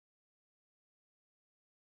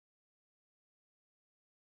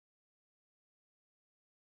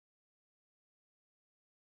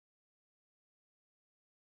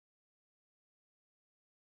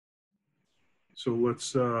So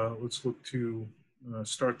let's look to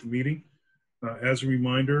start the meeting. As a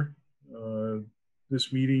reminder,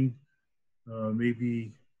 this meeting may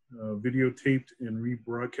be videotaped and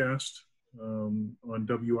rebroadcast on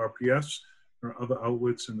WRPS or other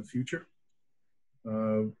outlets in the future.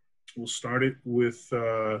 We'll start it with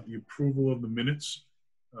the approval of the minutes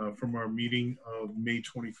from our meeting of May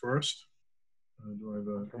 21st. Do I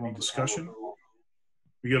have any discussion?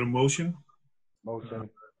 We got a motion? Motion.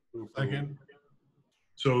 Second.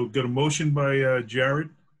 So got a motion by Jared,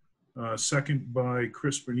 second by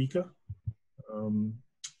Chris Bernica.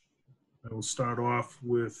 I will start off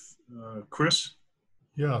with Chris.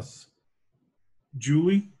 Yes.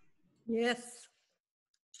 Julie. Yes.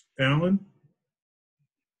 Alan.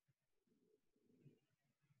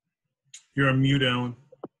 You're on mute, Alan.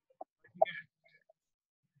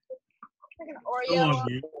 Still on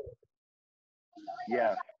mute.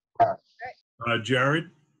 Yeah.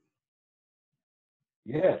 Jared.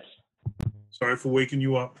 Yes. Sorry for waking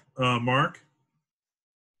you up. Mark.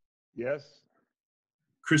 Yes.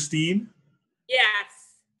 Christine.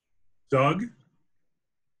 Yes. Doug.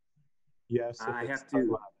 Yes. I have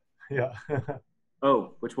to. Yeah.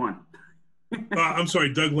 Oh, which one? I'm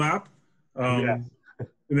sorry, Doug Lapp. Yes.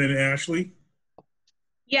 And then Ashley.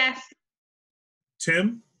 Yes.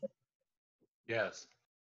 Tim. Yes.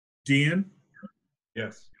 Dan.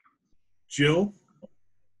 Yes. Jill.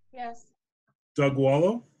 Yes. Doug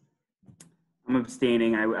Wallow. I'm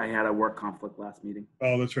abstaining. I had a work conflict last meeting.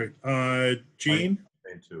 Oh, that's right. Jane.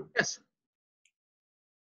 Me too. Yes.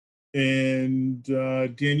 And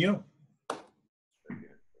Danielle.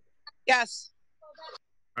 Yes.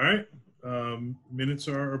 All right. Minutes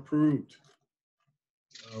are approved.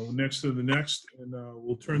 Next to the next, and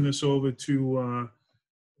we'll turn this over to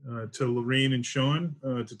Lorraine and Sean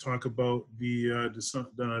to talk about the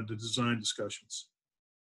design discussions.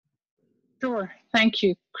 Sure. Thank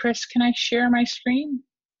you. Chris, can I share my screen?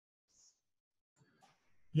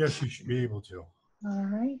 Yes, you should be able to. All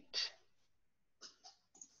right.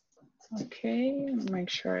 Okay, make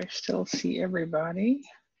sure I still see everybody.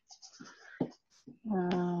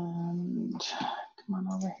 And come on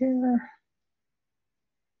over here.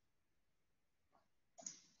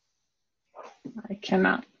 I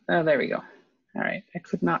cannot, oh, there we go. All right, I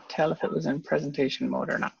could not tell if it was in presentation mode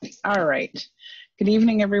or not. All right, good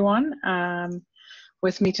evening, everyone.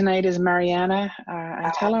 With me tonight is Mariana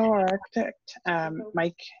Antello, our architect,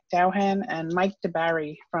 Mike Dowhan, and Mike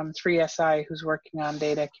DeBarry from 3SI, who's working on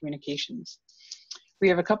data communications. We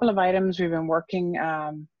have a couple of items we've been working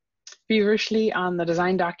feverishly on the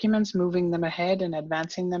design documents, moving them ahead and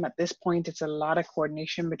advancing them. At this point, it's a lot of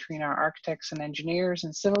coordination between our architects and engineers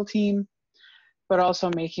and civil team, but also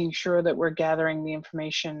making sure that we're gathering the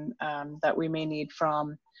information that we may need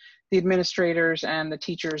from the administrators and the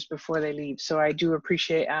teachers before they leave. So I do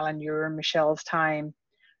appreciate, Alan, your and Michelle's time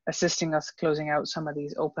assisting us closing out some of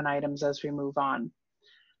these open items as we move on.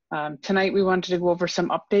 Tonight, we wanted to go over some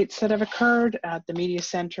updates that have occurred at the Media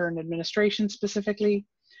Center and administration specifically.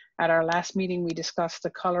 At our last meeting, we discussed the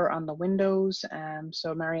color on the windows.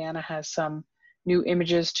 So Mariana has some new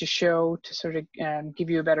images to show to sort of give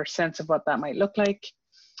you a better sense of what that might look like.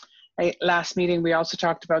 Last meeting, we also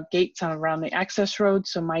talked about gates on around the access road.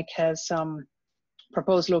 So Mike has some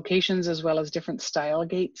proposed locations as well as different style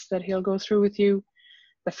gates that he'll go through with you.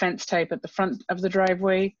 The fence type at the front of the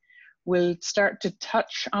driveway. We'll start to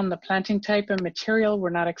touch on the planting type and material. We're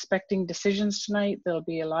not expecting decisions tonight. There'll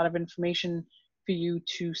be a lot of information for you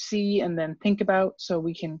to see and then think about so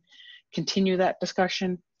we can continue that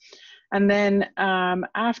discussion. And then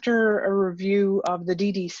after a review of the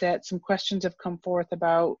DD set, some questions have come forth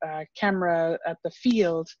about camera at the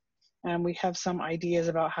field. And we have some ideas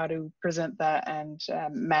about how to present that and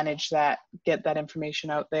manage that, get that information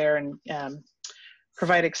out there and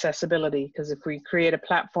provide accessibility. Because if we create a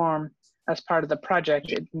platform as part of the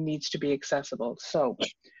project, it needs to be accessible. So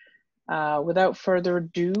without further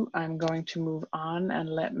ado, I'm going to move on and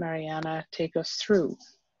let Mariana take us through.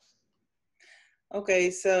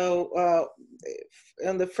 Okay, so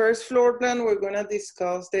on the first floor plan, we're going to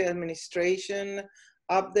discuss the administration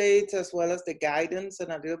updates as well as the guidance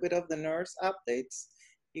and a little bit of the nurse updates.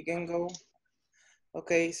 You can go.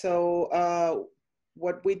 Okay, so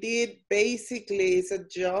what we did basically is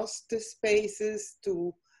adjust the spaces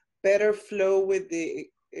to better flow with the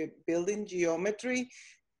building geometry,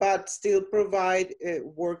 but still provide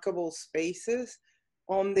workable spaces.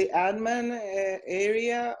 On the admin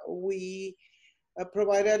area, we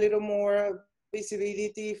provide a little more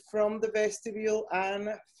visibility from the vestibule and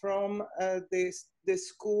from the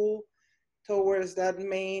school towards that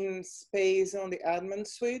main space on the admin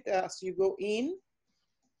suite as you go in.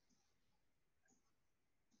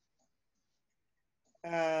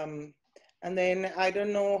 And then I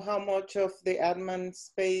don't know how much of the admin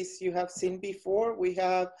space you have seen before. We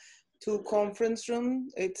have 2 conference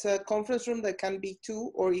rooms. It's a conference room that can be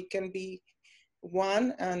 2 or it can be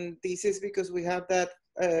 1. And this is because we have that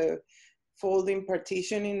folding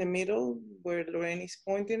partition in the middle where Lorraine is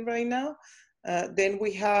pointing right now. Then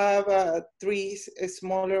we have 3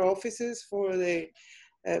 smaller offices for the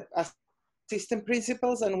assistant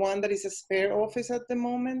principals and 1 that is a spare office at the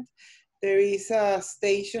moment. There is a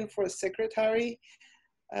station for a secretary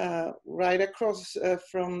right across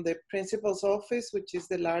from the principal's office, which is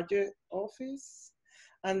the larger office.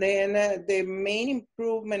 And then the main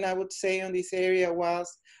improvement, I would say, on this area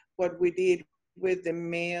was what we did with the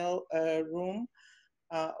mail room.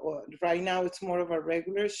 Right now, it's more of a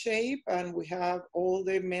regular shape, and we have all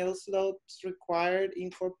the mail slots required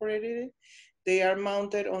incorporated. They are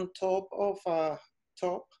mounted on top of a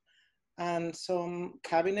top and some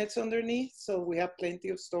cabinets underneath. So we have plenty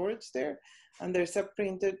of storage there. And there's a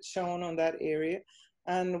printer shown on that area.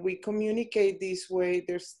 And we communicate this way.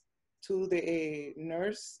 There's to the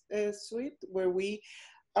nurse suite where we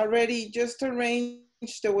already just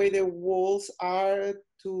arranged the way the walls are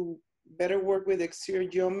to better work with exterior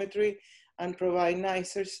geometry and provide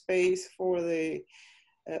nicer space for the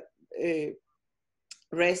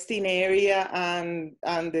resting area and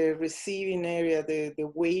the receiving area,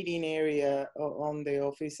 the waiting area on the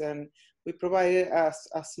office. And we provided a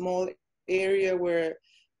small area where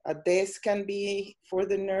a desk can be for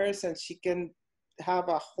the nurse and she can have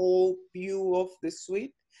a whole view of the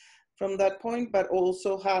suite from that point, but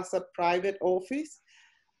also has a private office.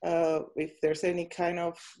 If there's any kind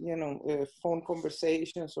of, phone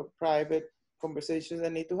conversations or private conversations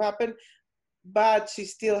that need to happen, but she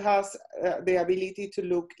still has the ability to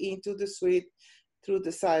look into the suite through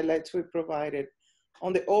the sidelights we provided.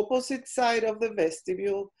 On the opposite side of the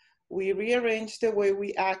vestibule, we rearranged the way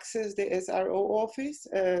we access the SRO office.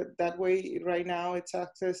 That way, right now, it's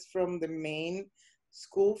accessed from the main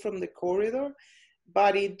school, from the corridor,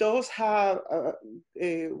 but it does have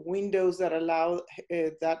windows that allow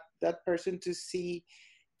that person to see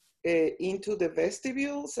into the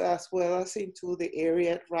vestibules as well as into the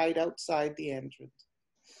area right outside the entrance.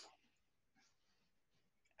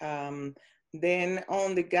 Then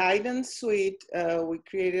on the guidance suite, we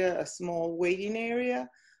created a small waiting area.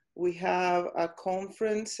 We have a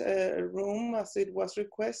conference room as it was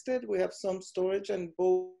requested. We have some storage on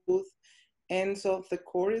both ends of the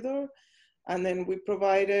corridor. And then we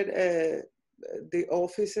provided the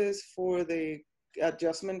offices for the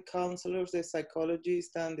adjustment counselors, the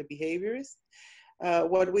psychologists, and the behaviorists.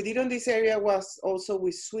 What we did on this area was also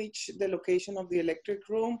we switched the location of the electric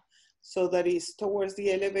room so that it's towards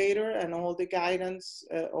the elevator, and all the guidance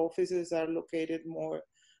offices are located more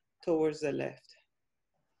towards the left.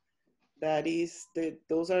 That is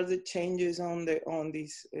those are the changes on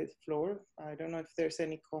this floor. I don't know if there's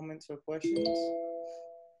any comments or questions.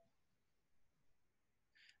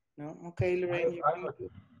 No? Okay, Lorraine.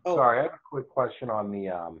 Sorry, I have a quick question on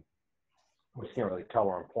the, we can't really tell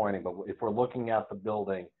where I'm pointing, but if we're looking at the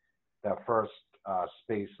building, that first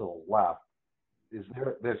space to the left, is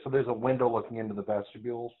so there's a window looking into the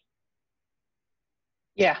vestibules?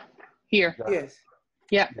 Yeah, here. Yes.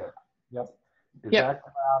 Yeah. Yep. Is that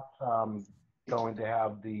glass going to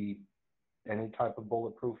have any type of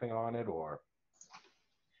bulletproofing on it, or?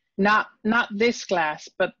 Not this glass,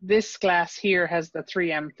 but this glass here has the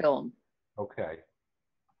 3M film. Okay.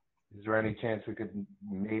 Is there any chance we could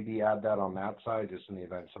maybe add that on that side, just in the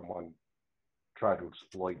event someone tried to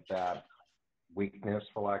exploit that weakness,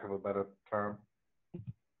 for lack of a better term?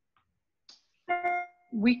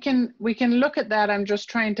 We can look at that. I'm just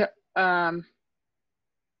trying to, I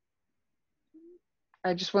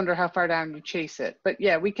just wonder how far down you chase it. But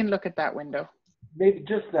yeah, we can look at that window. Maybe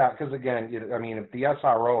just that, because again, I mean, if the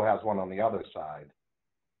SRO has one on the other side,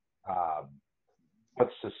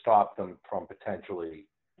 what's to stop them from potentially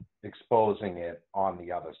exposing it on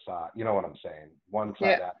the other side? You know what I'm saying? One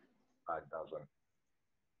side, that side doesn't.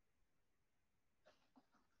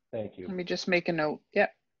 Thank you. Let me just make a note.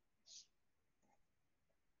 Yep.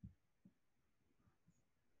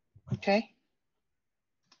 Okay.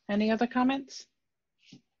 Any other comments?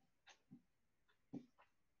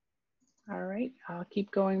 All right, I'll keep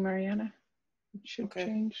going, Mariana. It should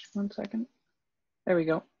change. 1 second. There we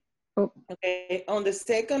go. Oh. Okay, on the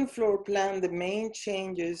second floor plan, the main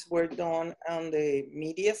changes were done on the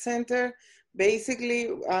media center. Basically,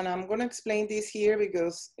 and I'm gonna explain this here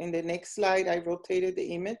because in the next slide, I rotated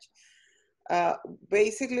the image.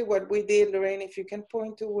 Basically what we did, Lorraine, if you can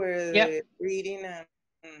point to where the reading and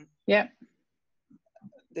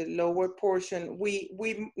the lower portion,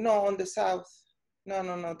 no, on the south.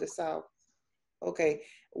 No, the south. Okay,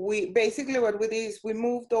 we basically what we did is we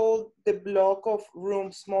moved all the block of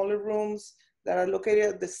rooms, smaller rooms that are located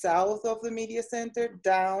at the south of the media center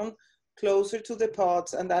down closer to the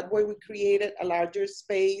pods, and that way we created a larger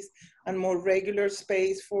space and more regular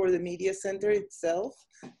space for the media center itself.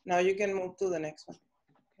 Now you can move to the next one.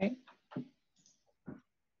 Okay.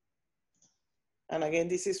 And again,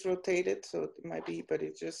 this is rotated, so it might be, but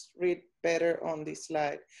it just read better on this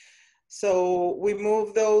slide. So we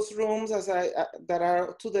move those rooms as that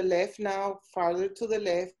are to the left now, farther to the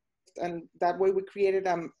left, and that way we created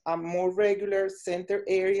a more regular center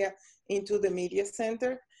area into the media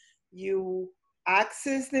center. You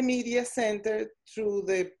access the media center through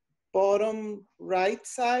the bottom right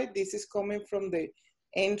side. This is coming from the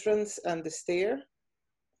entrance and the stair.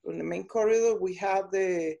 On the main corridor, we have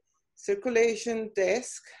the circulation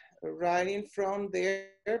desk right in front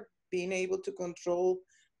there, being able to control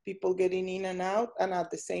people getting in and out, and at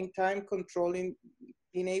the same time controlling,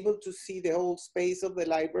 being able to see the whole space of the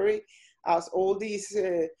library, as all these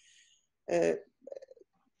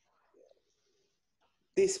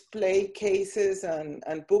display cases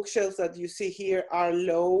and bookshelves that you see here are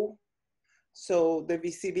low, so the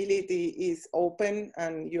visibility is open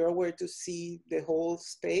and you're aware to see the whole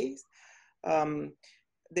space.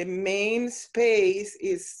 The main space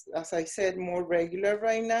is, as I said, more regular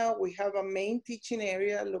right now. We have a main teaching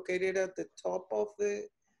area located at the top of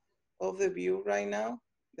the view right now.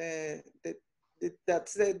 That's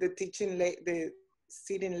the teaching, the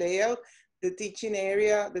seating layout. The teaching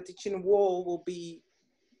area, the teaching wall will be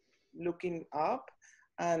looking up,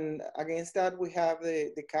 and against that we have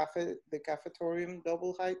the cafetorium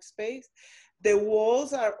double height space. The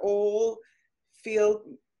walls are all filled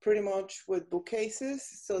pretty much with bookcases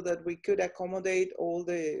so that we could accommodate all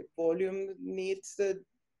the volume needs that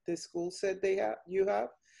the school said you have.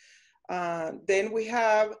 Then we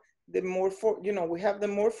have the more we have the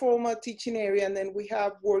more formal teaching area, and then we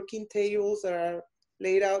have working tables that are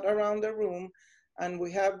laid out around the room, and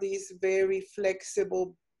we have these very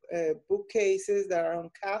flexible bookcases that are on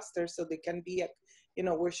casters, so they can be,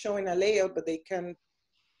 we're showing a layout, but they can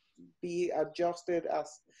be adjusted as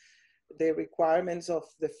the requirements of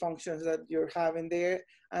the functions that you're having there.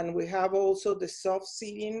 And we have also the soft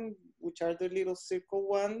seating, which are the little circle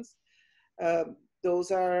ones.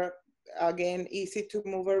 Those are, again, easy to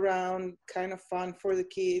move around, kind of fun for the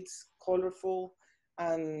kids, colorful,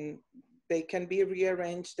 and they can be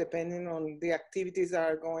rearranged depending on the activities that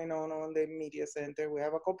are going on the media center. We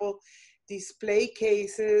have a couple display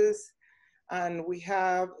cases, and we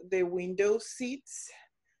have the window seats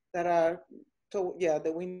that are,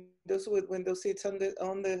 the windows with window seats on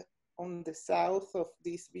the south of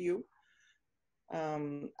this view.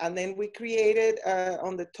 And then we created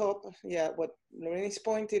on the top, what Lorraine is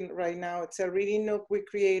pointing right now, it's a reading nook we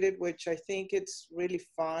created, which I think it's really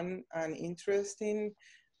fun and interesting.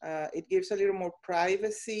 It gives a little more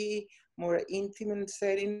privacy, more intimate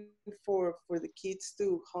setting for the kids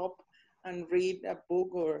to hop and read a book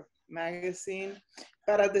or magazine.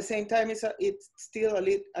 But at the same time, it's still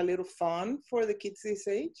a little fun for the kids this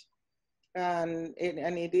age. And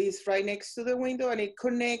it is right next to the window, and it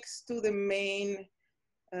connects to the main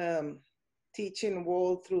teaching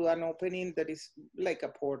wall through an opening that is like a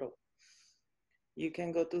portal. You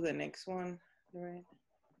can go to the next one, right?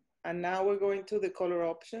 And now we're going to the color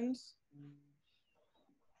options.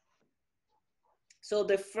 So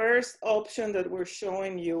the first option that we're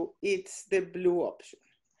showing you, it's the blue option.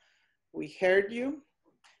 We heard you.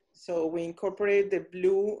 So we incorporate the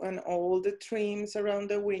blue and all the trims around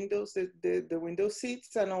the windows, the window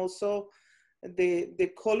seats, and also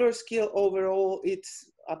the color scheme overall,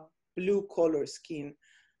 it's a blue color scheme.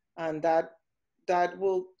 And that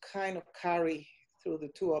will kind of carry through the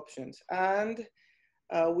two options. And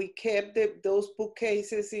we kept those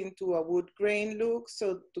bookcases into a wood grain look,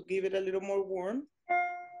 so to give it a little more warmth.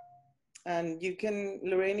 And you can,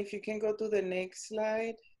 Lorraine, if you can go to the next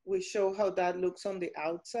slide, we show how that looks on the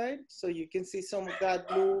outside. So you can see some of that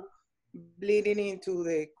blue bleeding into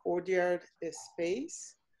the courtyard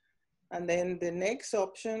space. And then the next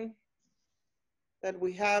option that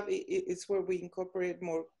we have is where we incorporate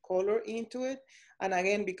more color into it. And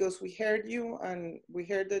again, because we heard you and we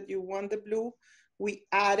heard that you want the blue, we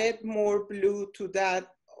added more blue to that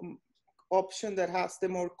option that has the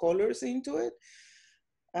more colors into it.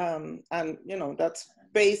 And that's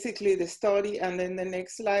basically the study. And then the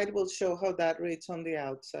next slide will show how that reads on the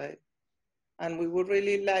outside. And we would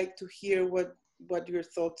really like to hear what your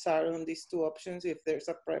thoughts are on these two options, if there's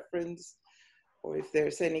a preference or if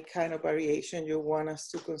there's any kind of variation you want us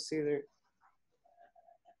to consider.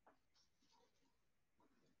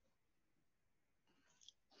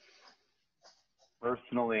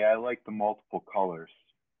 Personally, I like the multiple colors.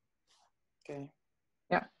 Okay.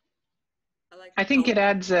 I think it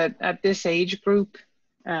adds at this age group,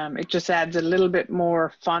 it just adds a little bit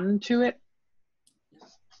more fun to it.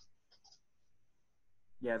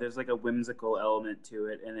 Yeah, there's like a whimsical element to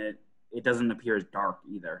it, and it doesn't appear as dark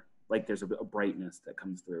either. Like there's a brightness that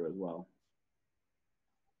comes through as well.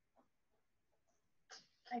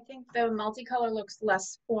 I think the multicolor looks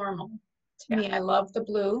less formal. To Yeah. me, I love the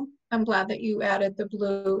blue. I'm glad that you added the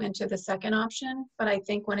blue into the second option, but I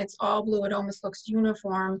think when it's all blue, it almost looks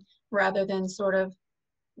uniform rather than sort of,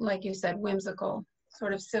 like you said, whimsical,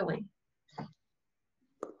 sort of silly.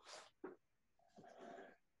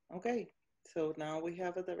 Okay, so now we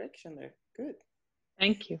have a direction there. Good.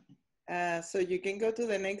 Thank you. So you can go to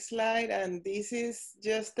the next slide, and this is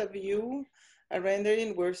just a view, a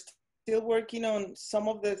rendering. We're still working on some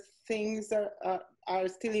of the things that are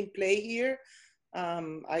still in play here.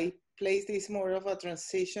 I placed this more of a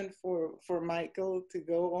transition for Michael to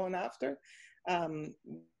go on after.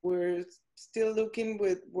 We're still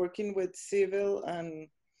working with civil and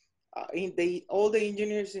all the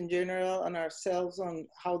engineers in general and ourselves on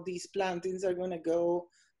how these plantings are going to go,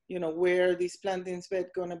 you know, where these plantings bed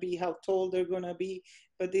going to be, how tall they're going to be.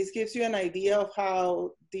 But this gives you an idea of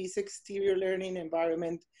how this exterior learning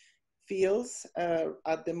environment feels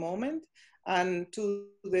at the moment. And to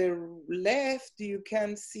the left, you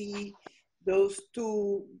can see those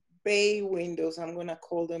two bay windows, I'm going to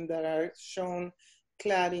call them, that are shown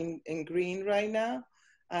clad in green right now.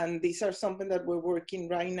 And these are something that we're working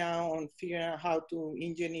right now on figuring out how to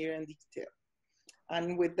engineer and detail.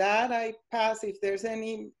 And with that, I pass. If there's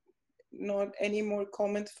not any more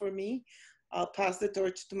comments for me, I'll pass the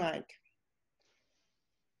torch to Mike.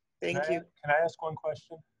 Thank you. Can I ask one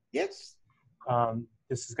question? Yes.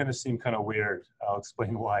 This is going to seem kind of weird. I'll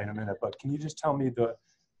explain why in a minute, but can you just tell me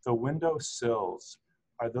the window sills,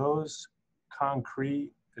 are those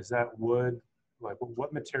concrete? Is that wood? Like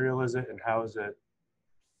what material is it and how is it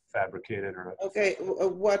fabricated? Or okay,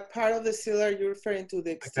 what part of the sill are you referring to?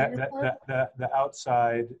 The exterior part? The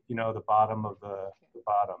outside, you know, the bottom of the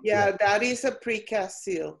bottom. Yeah, that is a precast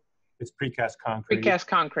seal. It's precast concrete. Precast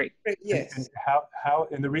concrete. Yes. And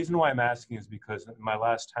and the reason why I'm asking is because in my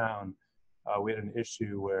last town, we had an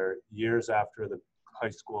issue where years after the high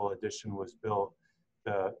school addition was built,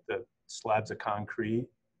 the slabs of concrete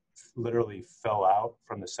literally fell out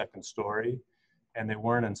from the second story and they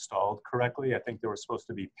weren't installed correctly. I think there were supposed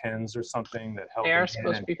to be pins or something that held They them are in.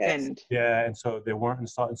 supposed to be pinned. Yeah, and so they weren't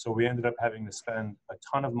installed. And so we ended up having to spend a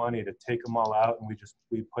ton of money to take them all out, and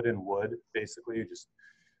we put in wood, basically.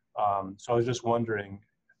 So I was just wondering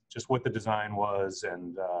just what the design was,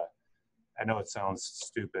 and I know it sounds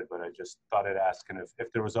stupid, but I just thought I'd ask, and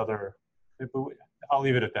if there was other, I'll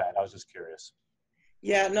leave it at that. I was just curious.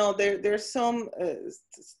 Yeah, no, there's some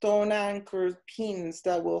stone anchor pins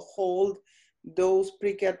that will hold those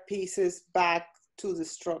precast pieces back to the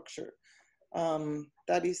structure.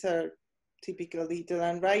 That is a typical detail.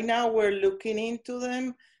 And right now we're looking into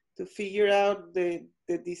them to figure out, the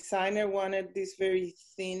designer wanted this very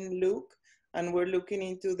thin look, and we're looking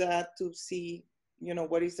into that to see, you know,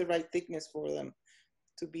 what is the right thickness for them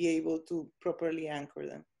to be able to properly anchor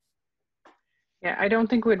them. Yeah, I don't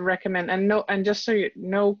think we'd recommend, and just so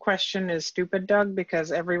no question is stupid, Doug,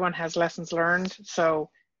 because everyone has lessons learned. So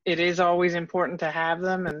it is always important to have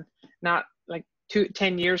them and not like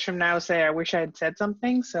 10 years from now say, I wish I had said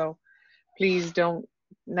something. So please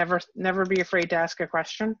never be afraid to ask a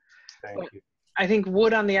question. Thank you. I think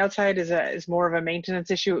wood on the outside is more of a maintenance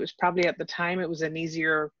issue. It was probably at the time, it was an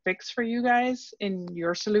easier fix for you guys in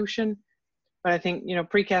your solution. But I think, you know,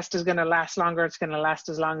 precast is going to last longer. It's going to last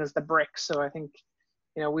as long as the brick. So I think,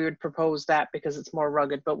 you know, we would propose that because it's more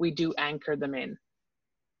rugged, but we do anchor them in.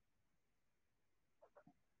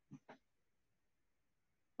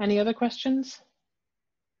 Any other questions?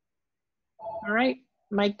 All right,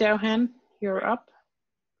 Mike Dowhan, you're up.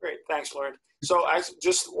 Great, thanks, Lauren. So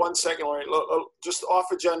just 1 second, Lauren, just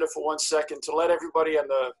off agenda for 1 second to let everybody on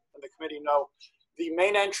the committee know, the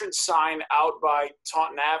main entrance sign out by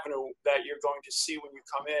Taunton Avenue that you're going to see when you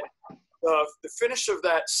come in, the finish of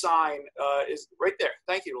that sign is right there.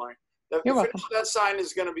 Thank you, Lauren. The finish of that sign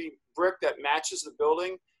is going to be brick that matches the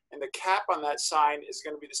building, and the cap on that sign is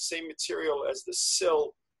going to be the same material as the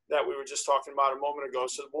sill that we were just talking about a moment ago.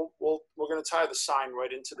 So we're going to tie the sign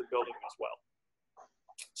right into the building as well.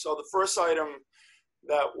 So the first item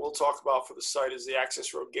that we'll talk about for the site is the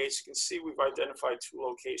access road gates. You can see we've identified 2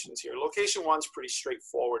 locations here. Location 1's pretty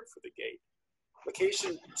straightforward for the gate.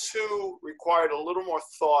 Location 2 required a little more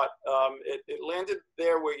thought. It landed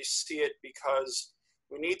there where you see it because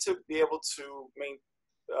we need to be able to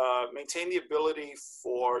maintain the ability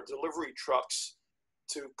for delivery trucks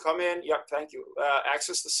to come in, yep, thank you,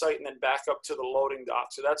 access the site and then back up to the loading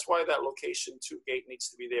dock. So that's why that location 2 gate needs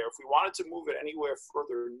to be there. If we wanted to move it anywhere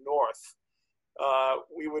further north,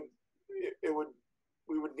 we would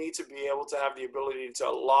need to be able to have the ability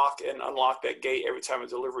to lock and unlock that gate every time a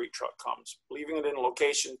delivery truck comes. Leaving it in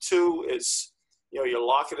location 2 is, you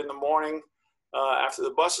lock it in the morning after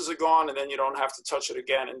the buses are gone, and then you don't have to touch it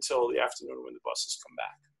again until the afternoon when the buses come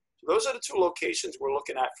back. So those are the 2 locations we're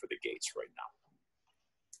looking at for the gates right now.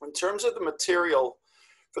 In terms of the material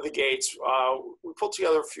for the gates, we pulled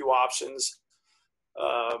together a few options.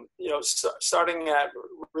 Starting at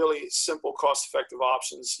really simple, cost-effective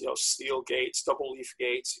options, steel gates, double leaf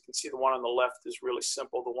gates. You can see the one on the left is really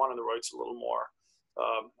simple. The one on the right is a little more,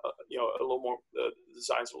 the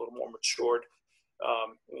design's a little more matured.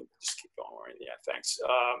 Just keep going, right? Yeah, thanks.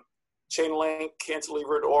 Chain link,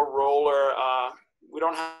 cantilevered or roller. We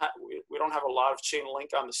don't have a lot of chain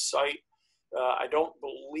link on the site. I don't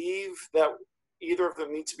believe that either of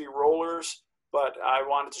them need to be rollers, but I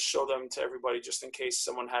wanted to show them to everybody just in case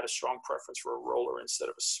someone had a strong preference for a roller instead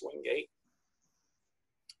of a swing gate.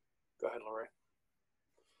 Go ahead, Lorraine.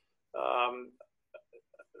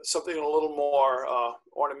 Something a little more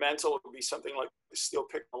ornamental would be something like the steel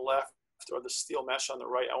pick on the left or the steel mesh on the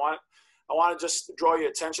right. I want to just draw your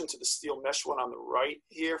attention to the steel mesh one on the right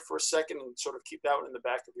here for a second and sort of keep that one in the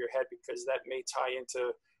back of your head because that may tie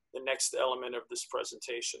into the next element of this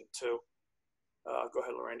presentation too. Go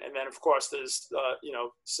ahead, Lorraine. And then of course there's,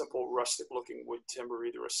 simple rustic looking wood timber,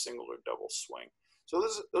 either a single or double swing. So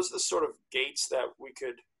those are the sort of gates that we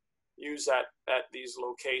could use at these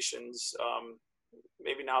locations.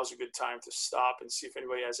 Maybe now is a good time to stop and see if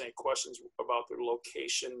anybody has any questions about the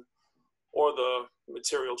location or the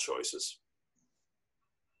material choices.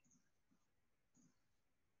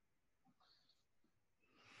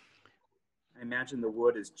 I imagine the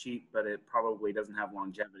wood is cheap, but it probably doesn't have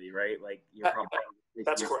longevity, right? Like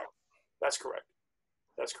that's correct. That's correct.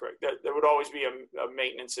 That's correct. There would always be a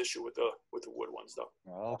maintenance issue with the wood ones, though.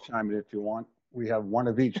 Well, I'll chime in if you want. We have one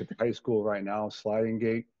of each at the high school right now: sliding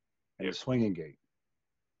gate and a swinging gate.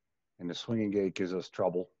 And the swinging gate gives us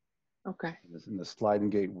trouble. Okay. And the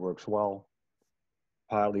sliding gate works well.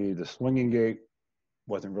 Partly the swinging gate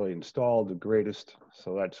wasn't really installed the greatest,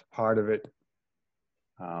 so that's part of it.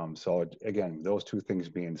 So again, those 2 things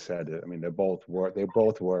being said, I mean, they both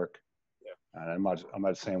work. Yeah. And I'm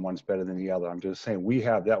not saying one's better than the other. I'm just saying we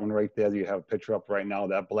have that one right there that you have a picture up right now,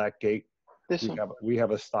 that black gate. We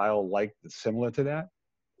have a style like similar to that.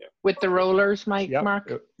 Yeah. With the rollers, Mark?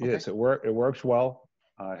 Yes, it works well.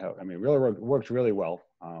 Really works really well.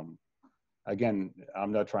 Again,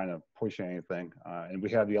 I'm not trying to push anything. And we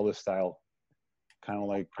have the other style, kind of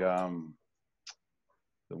like the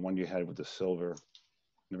one you had with the silver.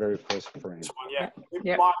 The very first frame.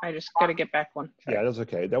 Yeah, I just got to get back one. Sorry. Yeah, that's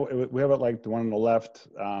okay. We have it like the one on the left.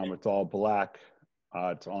 It's all black.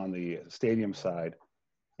 It's on the stadium side,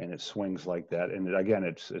 and it swings like that. And again,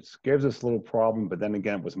 it gives us a little problem, but then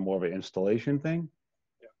again, it was more of an installation thing.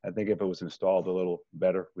 Yeah. I think if it was installed a little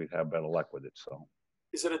better, we'd have better luck with it. So.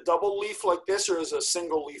 Is it a double leaf like this, or is it a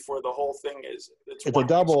single leaf where the whole thing is? It's a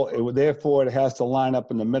double. Therefore, it has to line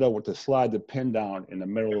up in the middle with the slide the pin down in the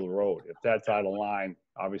middle of the road. If that's out of line,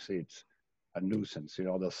 obviously it's a nuisance.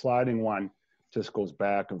 The sliding one just goes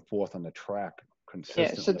back and forth on the track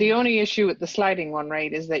consistently. Yeah, so the only issue with the sliding one,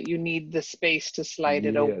 right, is that you need the space to slide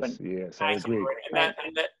it open. Yes, I agree. And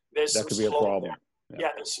there's that could be a problem. Yeah,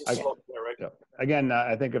 there's some slope there, right? Yeah. Again,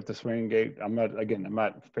 I think if the swinging gate, I'm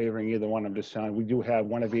not favoring either one. I'm just saying we do have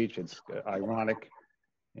one of each. It's ironic.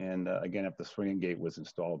 And again, if the swinging gate was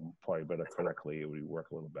installed probably better correctly, it would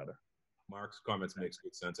work a little better. Mark's comments makes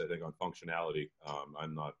good sense, I think, on functionality.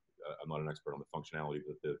 I'm not an expert on the functionality,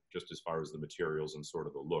 but just as far as the materials and sort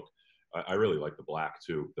of the look, I really like the black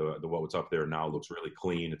too. What's up there now looks really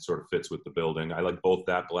clean. It sort of fits with the building. I like both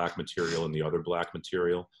that black material and the other black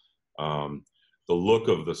material. The look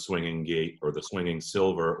of the swinging gate or the swinging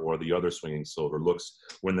silver or the other swinging silver looks,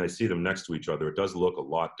 when they see them next to each other, it does look a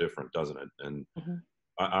lot different, doesn't it? And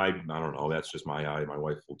I don't know, that's just my eye. My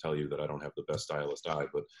wife will tell you that I don't have the best stylist eye,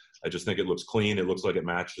 but I just think it looks clean. It looks like it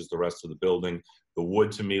matches the rest of the building. The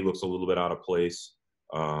wood to me looks a little bit out of place.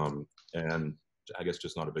 And I guess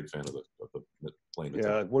just not a big fan of the plain.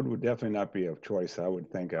 Yeah, wood would definitely not be of choice, I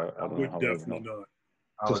would think. I don't know how definitely not.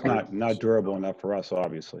 Just not durable enough for us,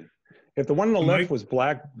 obviously. If the one on the left was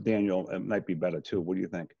black, Daniel, it might be better too. What do you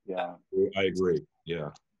think? Yeah, I agree. Yeah.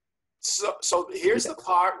 So here's the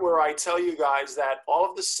part where I tell you guys that all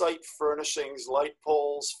of the site furnishings, light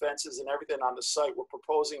poles, fences, and everything on the site we're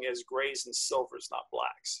proposing as grays and silvers, not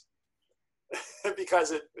blacks.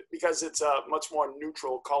 because it's a much more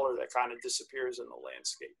neutral color that kind of disappears in the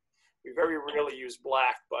landscape. We very rarely use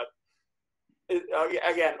black, but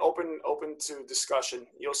again, open to discussion.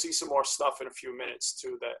 You'll see some more stuff in a few minutes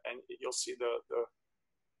too, and you'll see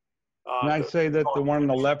and I'd say that the one on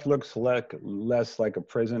the left looks less like a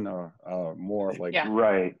prison or more like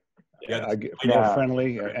Right. more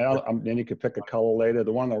friendly. And then you could pick a color later.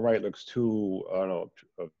 The one on the right looks too, I don't know,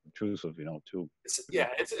 obtrusive, you know, too. It's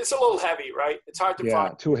a little heavy, right? It's hard to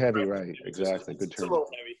find. Too heavy, right? Exactly. Good term. It's a little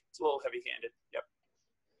heavy. It's a little heavy-handed. Yep.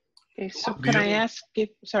 Okay, so can I ask if,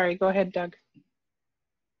 sorry, go ahead, Doug.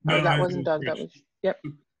 No, that wasn't Doug, that was, yep.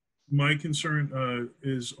 My concern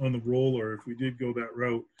is on the roller, if we did go that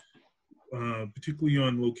route, particularly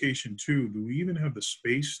on location 2, do we even have the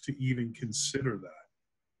space to even consider that?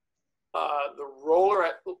 The roller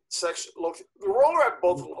at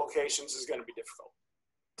both locations is going to be difficult.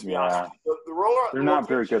 To be honest, the roller. They're not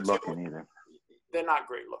very good looking either. They're not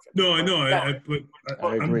great looking. No, I know.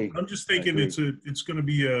 I agree. I'm just thinking it's going to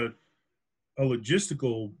be a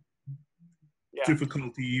logistical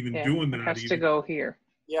difficulty even doing that. It has to go here.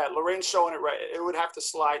 Yeah, Lorraine's showing it right. It would have to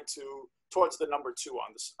slide towards the number 2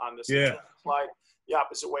 on this. Yeah. Slide the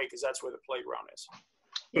opposite way because that's where the playground is.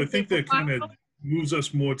 But I think that kind of moves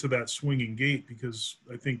us more to that swinging gate, because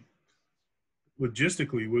I think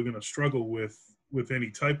logistically we're going to struggle with any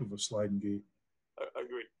type of a sliding gate.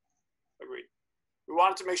 Agreed. We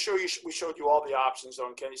wanted to make sure we showed you all the options, though,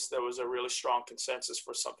 in case there was a really strong consensus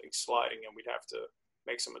for something sliding, and we'd have to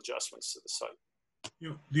make some adjustments to the site. You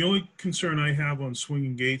know, the only concern I have on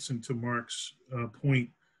swinging gates, and to Mark's point,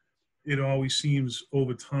 it always seems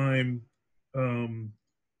over time,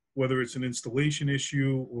 whether it's an installation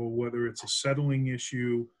issue or whether it's a settling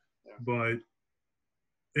issue, but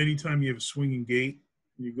anytime you have a swinging gate,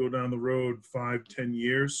 you go down the road 5, 10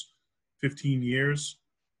 years, 15 years,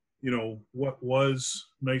 you know, what was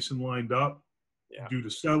nice and lined up due to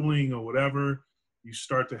settling or whatever, you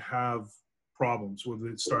start to have problems, whether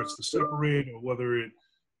it starts to separate or whether it,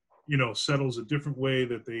 you know, settles a different way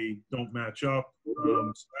that they don't match up.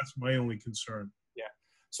 So that's my only concern. Yeah.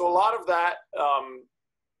 So a lot of that,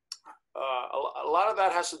 a lot of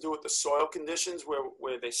that has to do with the soil conditions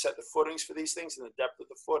where they set the footings for these things and the depth of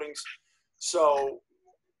the footings. So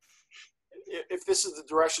if this is the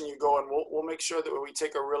direction you go in, we'll make sure that we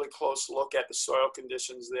take a really close look at the soil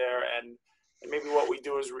conditions there, and maybe what we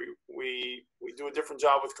do is we do a different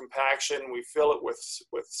job with compaction. We fill it with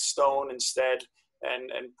stone instead,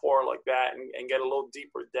 and pour like that, and get a little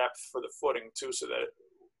deeper depth for the footing too, so that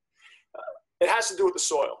it has to do with the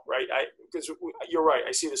soil, right? Because you're right,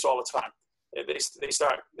 I see this all the time. They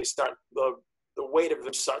start the weight of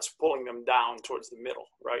them starts pulling them down towards the middle,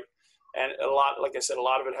 right? And like I said, a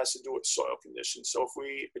lot of it has to do with soil conditions. So if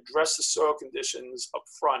we address the soil conditions up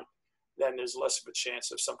front, then there's less of a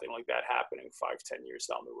chance of something like that happening 5-10 years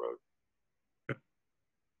down the road.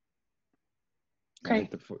 Okay.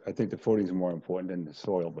 I think the footing is more important than the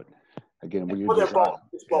soil, but again, when you design,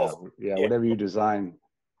 it's both. Whatever you design,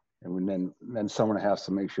 and then someone has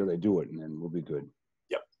to make sure they do it, and then we'll be good.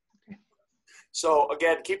 Yep. Okay. So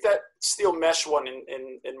again, keep that steel mesh one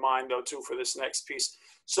in mind though too for this next piece.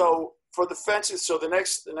 So for the fences, so the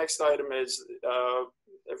next item is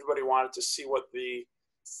everybody wanted to see what the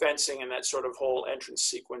fencing and that sort of whole entrance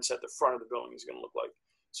sequence at the front of the building is going to look like.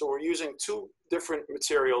 So we're using 2 different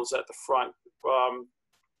materials at the front.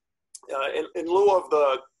 In lieu of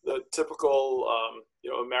the typical,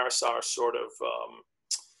 Amerisar sort of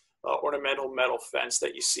ornamental metal fence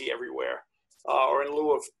that you see everywhere, or in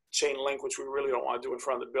lieu of chain link, which we really don't want to do in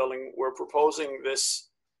front of the building, we're proposing this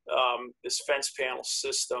fence panel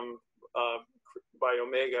system by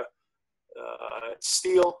Omega. It's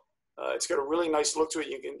steel. It's got a really nice look to it.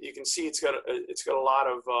 You can see it's got a lot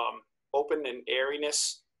of open and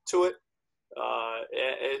airiness to it.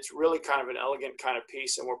 It's really kind of an elegant kind of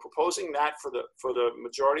piece, and we're proposing that for the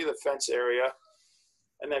majority of the fence area.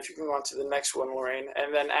 And then if you can go on to the next one, Lorraine,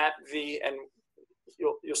 and then and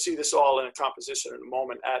you'll see this all in a composition in a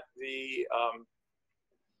moment. At the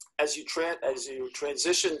as you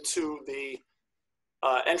transition to the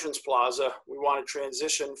entrance plaza, we want to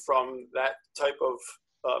transition from that type of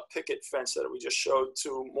picket fence that we just showed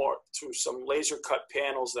to some laser cut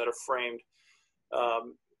panels that are framed.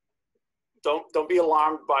 Don't be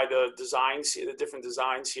alarmed by the designs, the different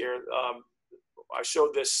designs here. I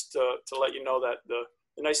showed this to let you know that the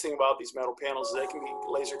nice thing about these metal panels is they can be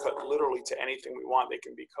laser cut literally to anything we want. They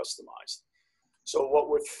can be customized. So what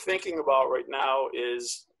we're thinking about right now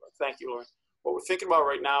is, thank you, Lauren. What we're thinking about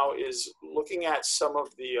right now is looking at some of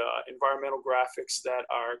the environmental graphics that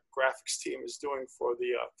our graphics team is doing for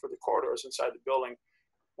the corridors inside the building.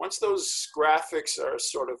 once those graphics are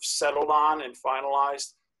sort of settled on and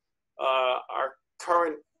finalized, our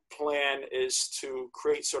current plan is to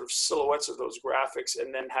create sort of silhouettes of those graphics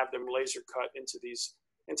and then have them laser cut into these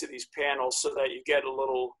panels, so that you get a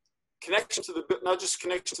little connection to the, not just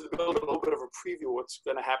connection to the building, but a little bit of a preview of what's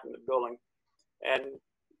going to happen in the building. And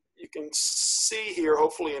you can see here,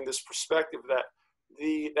 hopefully in this perspective, that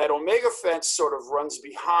that Omega fence sort of runs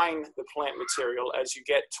behind the plant material as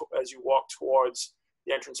you walk towards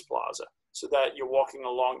the entrance plaza, so that you're walking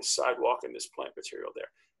along the sidewalk in this plant material there.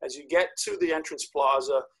 As you get to the entrance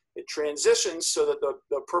plaza, it transitions so that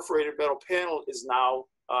the perforated metal panel is now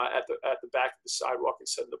at the back of the sidewalk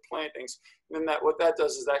instead of the plantings. And then what that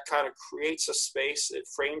does is that kind of creates a space. It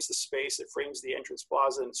frames the space. It frames the entrance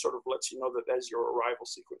plaza and sort of lets you know that that's your arrival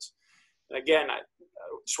sequence. And again, I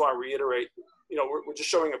just want to reiterate, you know, we're just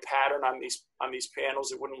showing a pattern on these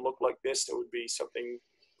panels. It wouldn't look like this. It would be something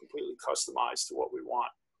completely customized to what we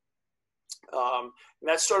want. And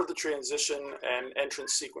that's sort of the transition and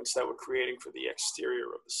entrance sequence that we're creating for the exterior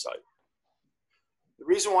of the site. The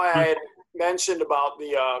reason why I had mentioned about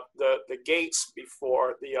the gates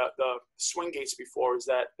before, the swing gates before, is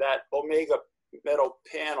that Omega metal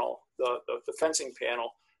panel, the fencing panel,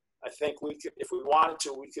 I think we could, if we wanted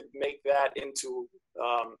to, we could make that into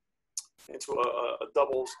a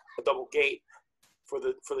double gate for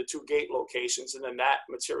the two gate locations, and then that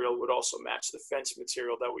material would also match the fence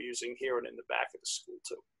material that we're using here and in the back of the school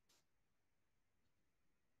too.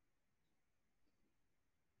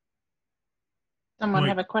 Someone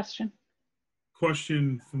have a question?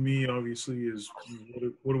 Question for me, obviously, is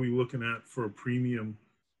what are we looking at for a premium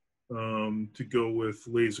to go with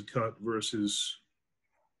laser cut versus,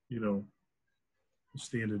 you know,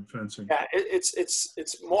 standard fencing? Yeah,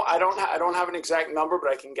 it's more. I don't have an exact number, but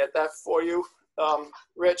I can get that for you,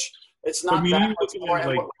 Rich. It's not that much more.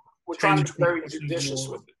 And we're trying to be very judicious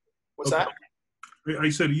with it. What's that? I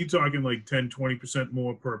said, are you talking like 10, 20%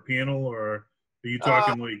 more per panel, or are you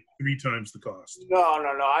talking like 3 times the cost? No.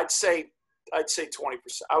 I'd say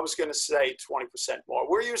 20%. I was going to say 20% more.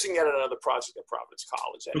 We're using it at another project at Providence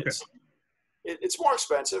College, and it's more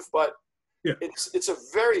expensive, but it's a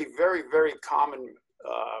very, very, very common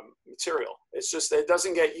material. It's just that it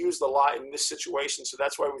doesn't get used a lot in this situation, so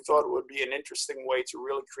that's why we thought it would be an interesting way to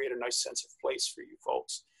really create a nice sense of place for you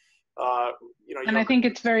folks. And I think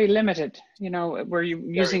it's very limited. You know, we're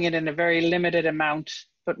using it in a very limited amount,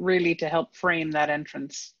 but really to help frame that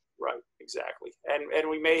entrance. Right, exactly. And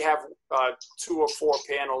we may have 2 or 4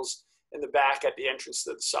 panels in the back at the entrance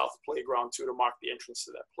to the south playground too, to mark the entrance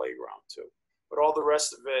to that playground too. But all the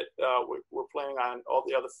rest of it, we're planning on all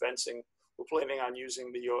the other fencing. We're planning on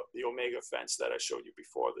using the Omega fence that I showed you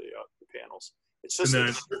before the panels. It's just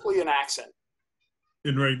strictly an accent.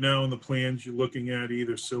 And right now in the plans, you're looking at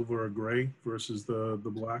either silver or gray versus the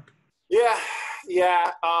black? Yeah.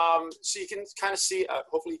 So you can kind of see,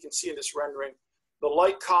 hopefully you can see in this rendering, the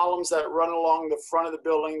light columns that run along the front of the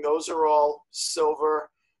building, those are all silver.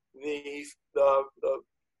 The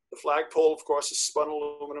flagpole, of course, is spun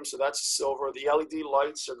aluminum, so that's silver. The LED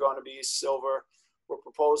lights are going to be silver. We're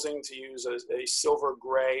proposing to use a silver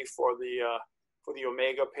gray for the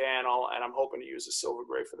Omega panel, and I'm hoping to use a silver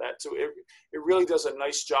gray for that too. It really does a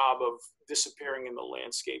nice job of disappearing in the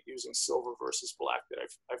landscape using silver versus black that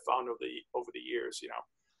I've found over the years. You know,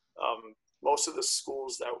 most of the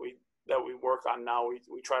schools that we work on now,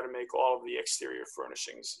 we try to make all of the exterior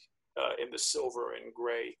furnishings in the silver and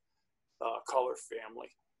gray color family.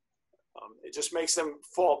 It just makes them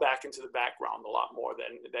fall back into the background a lot more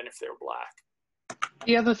than if they're black.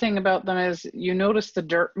 The other thing about them is you notice the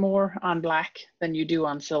dirt more on black than you do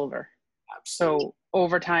on silver. Absolutely. So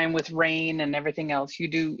over time with rain and everything else,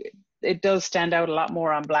 it does stand out a lot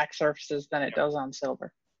more on black surfaces than it does on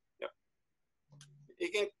silver. Yep. You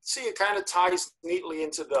can see it kind of ties neatly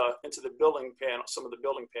into the building panel, some of the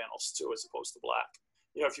building panels too, as opposed to black.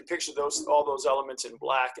 You know, if you picture all those elements in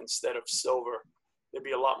black instead of silver, there'd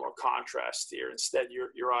be a lot more contrast here. Instead,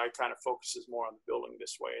 your eye kind of focuses more on the building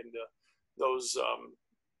this way, and those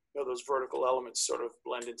vertical elements sort of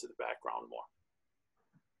blend into the background more.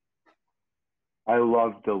 I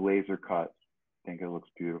love the laser cut. I think it looks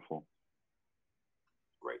beautiful.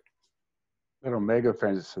 Great. That Omega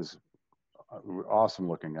fence is awesome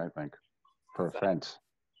looking, I think, for a fence.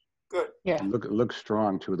 Good. Yeah. It looks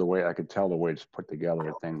strong too, the way I could tell the way it's put together.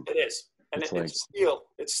 The thing. It is. And it's steel.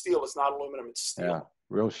 It's steel. It's not aluminum. It's steel. Yeah,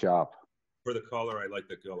 real sharp. For the color, I like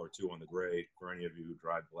the color too on the gray. For any of you who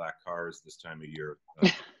drive black cars this time of year.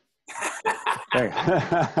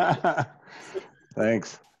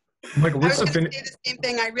 Thanks. Michael, I was going to say the same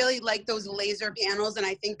thing. I really like those laser panels, and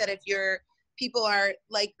I think that if you're people are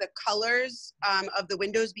like the colors of the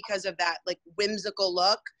windows because of that like whimsical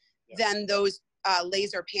look, then those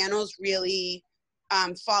laser panels really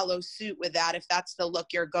follow suit with that if that's the look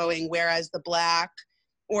you're going, whereas the black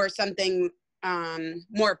or something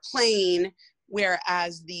more plain,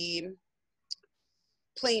 whereas the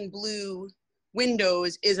plain blue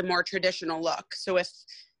windows is a more traditional look. So if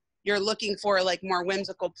you're looking for like more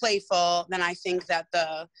whimsical, playful, then I think that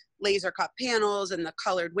the laser cut panels and the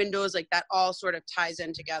colored windows, like that all sort of ties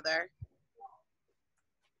in together.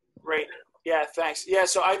 Great. Yeah, thanks. Yeah,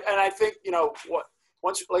 so I think, you know,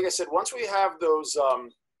 like I said, once we have those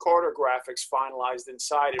corridor graphics finalized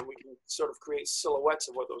inside, and we can sort of create silhouettes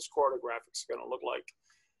of what those corridor graphics are going to look like,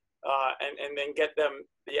 and then get them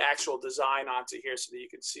the actual design onto here so that you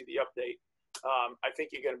can see the update. I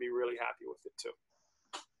think you're going to be really happy with it too.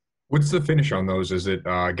 What's the finish on those? Is it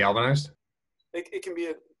galvanized? It can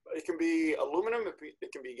be aluminum.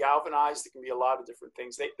 It can be galvanized. It can be a lot of different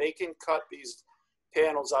things. They can cut these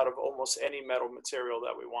panels out of almost any metal material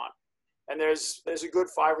that we want. And there's a good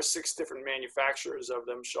 5 or 6 different manufacturers of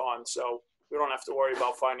them, Sean. So we don't have to worry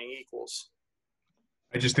about finding equals.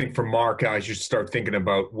 I just think for Mark, I should start thinking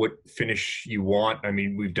about what finish you want. I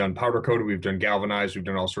mean, we've done powder coated, we've done galvanized, we've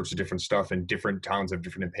done all sorts of different stuff, and different towns have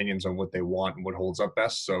different opinions on what they want and what holds up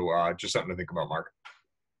best. So just something to think about, Mark.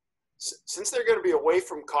 Since they're going to be away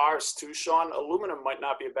from cars too, Sean, aluminum might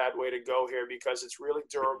not be a bad way to go here because it's really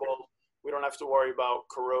durable. We don't have to worry about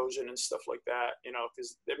corrosion and stuff like that, you know,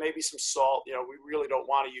 because there may be some salt. You know, we really don't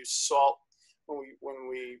want to use salt when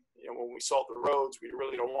we salt the roads. We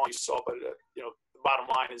really don't want to use salt, but you know, the bottom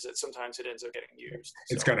line is that sometimes it ends up getting used.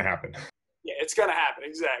 So, it's going to happen. Yeah, it's going to happen.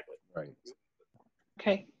 Exactly. Right.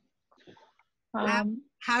 Okay.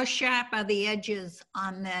 How sharp are the edges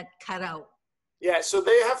on that cutout? Yeah, so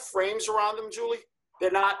they have frames around them, Julie. They're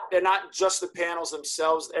not just the panels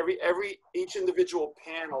themselves. Each individual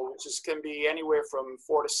panel, which can be anywhere from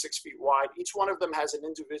 4 to 6 feet wide, each one of them has an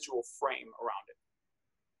individual frame around it.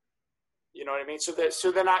 You know what I mean? So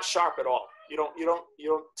they're not sharp at all. You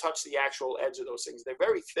don't touch the actual edge of those things. They're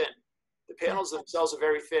very thin. The panels themselves are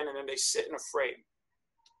very thin, and then they sit in a frame.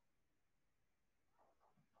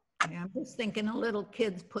 Yeah, I'm just thinking of little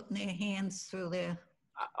kids putting their hands through there.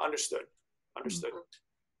 Understood. Understood.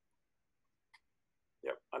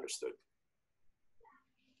 Yep, understood.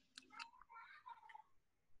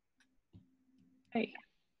 Hey,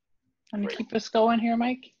 want to keep us going here,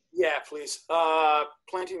 Mike? Yeah, please.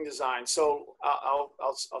 Planting design. So I'll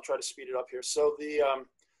try to speed it up here. So the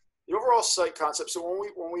overall site concept. So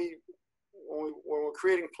when we're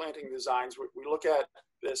creating planting designs, we look at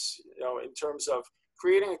this, you know, in terms of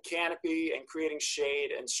creating a canopy and creating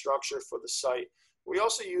shade and structure for the site. We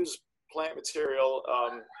also use plant material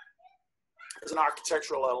as an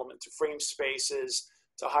architectural element to frame spaces,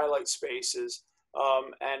 to highlight spaces,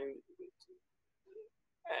 and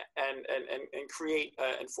create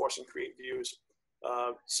enforce and create views.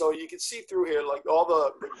 So you can see through here, like all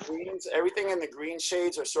the greens, everything in the green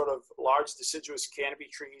shades are sort of large deciduous canopy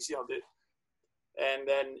trees, you know, and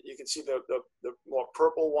then you can see the more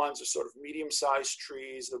purple ones are sort of medium-sized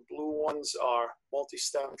trees. The blue ones are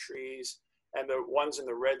multi-stem trees, and the ones in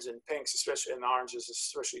the reds and pinks, especially in oranges,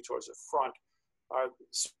 especially towards the front, are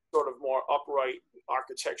sort of more upright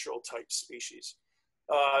architectural type species.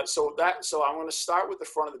 So I'm going to start with the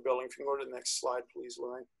front of the building. If you can go to the next slide, please,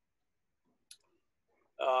 Lorraine.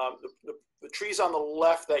 The trees on the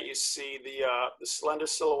left that you see, the slender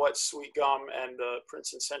silhouette sweet gum and the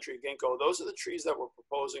Princeton Century ginkgo, those are the trees that we're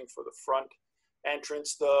proposing for the front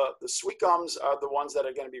entrance. The sweet gums are the ones that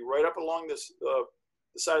are going to be right up along the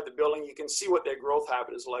side of the building. You can see what their growth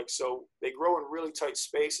habit is like. So they grow in really tight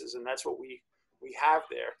spaces, and that's what we have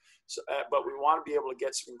there. So, but we want to be able to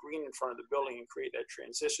get some green in front of the building and create that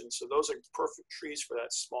transition. So those are perfect trees for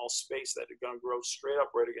that small space that are going to grow straight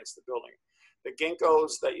up right against the building. The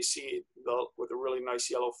ginkgos that you see with a really nice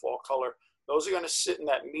yellow fall color, those are going to sit in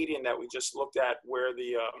that median that we just looked at where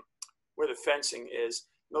the fencing is.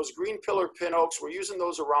 And those green pillar pin oaks, we're using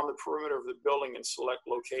those around the perimeter of the building in select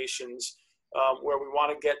locations where we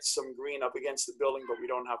want to get some green up against the building, but we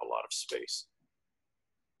don't have a lot of space.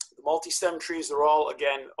 The multi-stem trees are all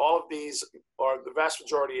of these, or the vast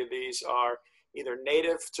majority of these, are either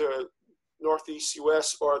native to Northeast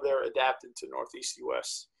US or they're adapted to Northeast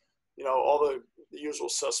US. You know, all the usual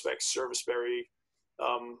suspects: serviceberry,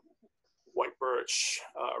 white birch,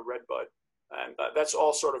 redbud, and that's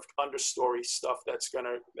all sort of understory stuff that's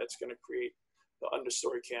gonna create the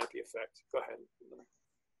understory canopy effect. Go ahead.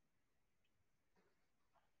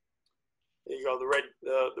 There you go.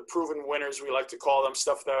 the proven winners, we like to call them,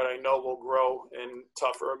 stuff that I know will grow in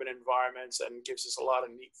tough urban environments and gives us a lot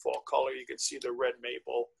of neat fall color. You can see the red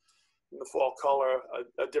maple in the fall color,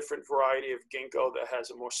 a different variety of ginkgo that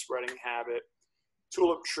has a more spreading habit.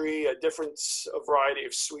 Tulip tree, a different variety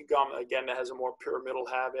of sweet gum, again, that has a more pyramidal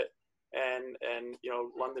habit. And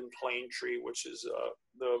London plane tree, which is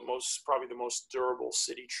probably the most durable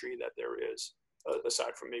city tree that there is,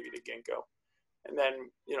 aside from maybe the ginkgo. And then,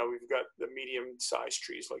 we've got the medium-sized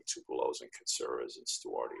trees like tupelos and katsuras and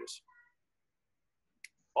stewardias.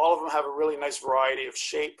 All of them have a really nice variety of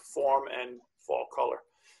shape, form, and fall color.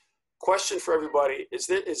 Question for everybody,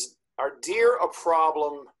 are deer a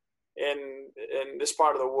problem in this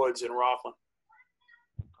part of the woods in Rockland?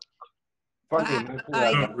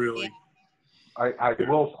 Not really. I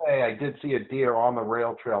will say I did see a deer on the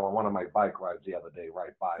rail trail on one of my bike rides the other day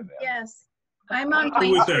right by there. Yes, I'm on With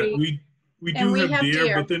Plain that, Street. we and do we have have deer,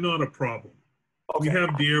 deer. but they're not a problem. We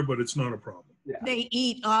have deer, but it's not a problem. Yeah. They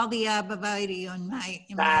eat all the arborvitae in my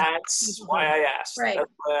That's why I asked. Right.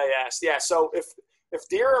 That's why I asked. Yeah. So if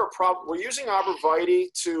deer are a problem, we're using arborvitae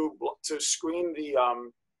to screen the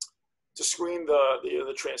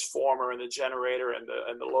transformer and the generator and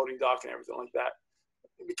the loading dock and everything like that,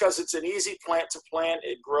 because it's an easy plant to plant.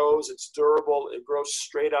 It grows. It's durable. It grows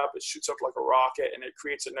straight up. It shoots up like a rocket, and it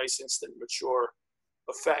creates a nice instant mature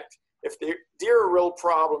effect. If the deer are a real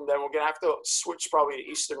problem, then we're gonna have to switch probably to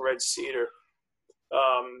eastern red cedar.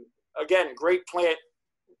 Again, great plant.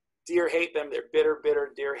 Deer hate them. They're bitter.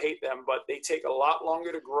 Deer hate them, but they take a lot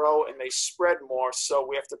longer to grow and they spread more. So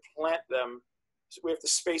we have to plant them. So we have to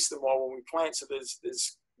space them more when we plant. So there's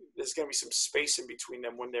going to be some space in between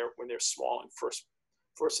them when they're small and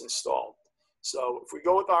first installed. So if we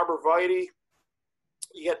go with arborvitae,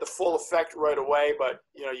 you get the full effect right away. But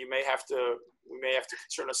we may have to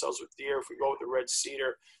concern ourselves with deer. If we go with the red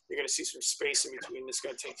cedar, you're going to see some space in between. It's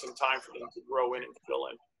going to take some time for them to grow in and fill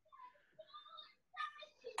in.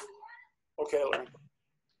 Okay, Larry.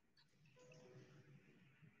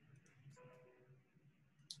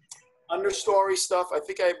 Understory stuff. I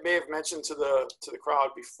think I may have mentioned to the crowd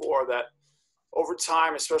before that over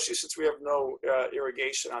time, especially since we have no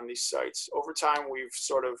irrigation on these sites, over time we've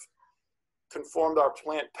sort of conformed our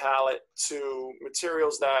plant palette to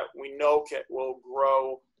materials that we know will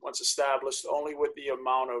grow once established only with the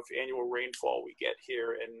amount of annual rainfall we get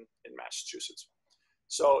here in Massachusetts.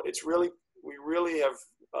 So we really have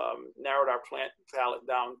narrowed our plant palette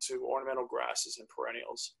down to ornamental grasses and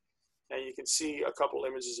perennials. And you can see a couple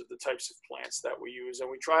images of the types of plants that we use. And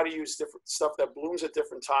we try to use different stuff that blooms at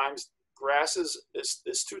different times. Grasses,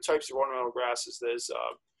 there's two types of ornamental grasses. There's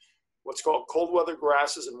what's called cold weather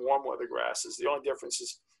grasses and warm weather grasses. The only difference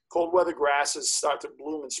is cold weather grasses start to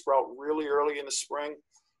bloom and sprout really early in the spring.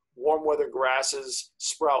 Warm weather grasses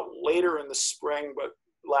sprout later in the spring, but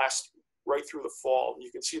last right through the fall.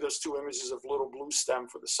 You can see those two images of little blue stem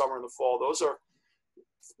for the summer and the fall. Those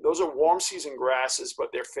are warm season grasses, but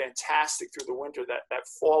they're fantastic through the winter. That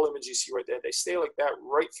fall image you see right there, they stay like that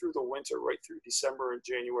right through the winter, right through December and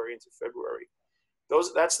January into February.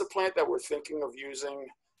 That's the plant that we're thinking of using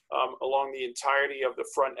along the entirety of the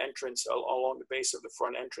front entrance, along the base of the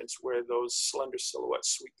front entrance where those slender silhouette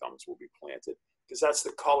sweet gums will be planted, because that's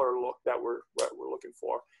the color look that we're looking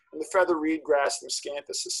for. And the feather reed grass and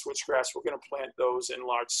miscanthus, the switchgrass, we're going to plant those in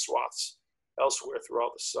large swaths elsewhere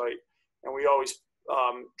throughout the site. And we always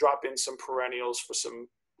drop in some perennials for some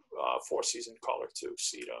four-season color too,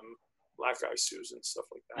 sedum, black-eye Susan, stuff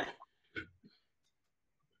like that.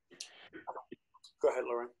 Go ahead,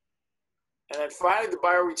 Lauren. And then finally, the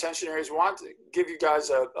bioretention areas. We want to give you guys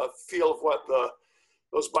a feel of what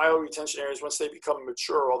those bioretention areas, once they become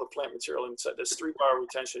mature, all the plant material inside. There's 3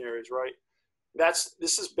 bioretention areas, right?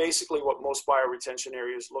 This is basically what most bioretention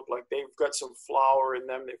areas look like. They've got some flower in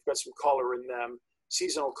them. They've got some color in them,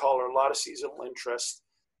 seasonal color, a lot of seasonal interest.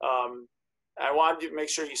 I wanted to make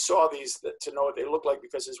sure you saw these to know what they look like,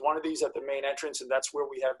 because there's one of these at the main entrance, and that's where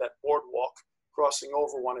we have that boardwalk crossing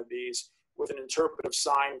over one of these with an interpretive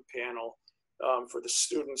sign panel for the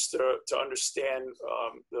students to understand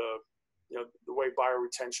the way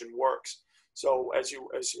bioretention works. So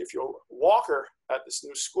if you're a walker at this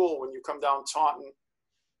new school, when you come down Taunton,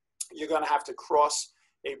 you're going to have to cross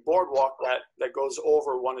a boardwalk that goes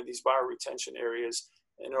over one of these bioretention areas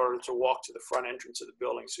in order to walk to the front entrance of the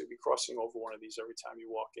building. So you'll be crossing over one of these every time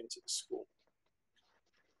you walk into the school.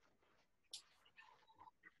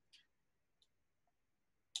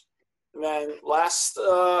 And then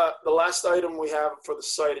the last item we have for the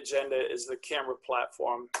site agenda is the camera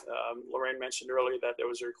platform. Lorraine mentioned earlier that there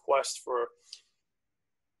was a request for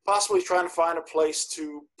possibly trying to find a place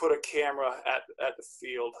to put a camera at the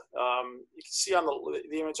field. You can see on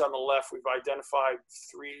the image on the left, we've identified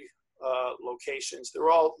 3 locations. They're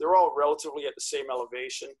all relatively at the same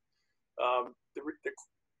elevation.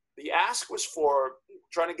 The ask was for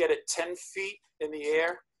trying to get it 10 feet in the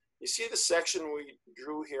air. You see the section we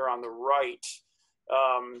drew here on the right.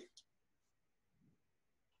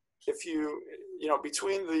 If you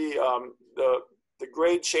between the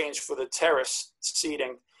grade change for the terrace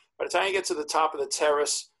seating, by the time you get to the top of the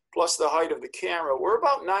terrace plus the height of the camera, we're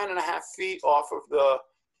about 9.5 feet off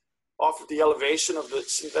of the elevation of the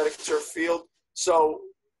synthetic turf field. So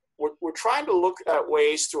we're trying to look at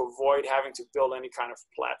ways to avoid having to build any kind of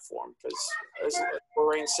platform, because as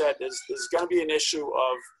Lorraine said, there's going to be an issue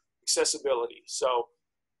of accessibility. So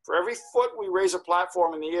for every foot we raise a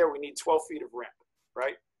platform in the air, we need 12 feet of ramp,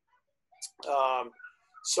 right?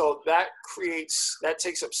 So that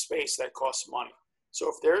takes up space, that costs money. So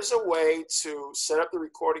if there's a way to set up the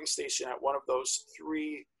recording station at one of those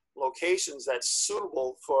 3 locations that's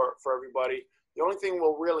suitable for everybody, the only thing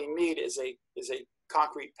we'll really need is a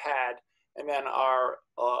concrete pad, and then our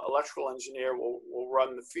electrical engineer will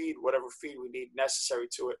run the feed, whatever feed we need necessary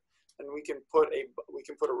to it, and we can put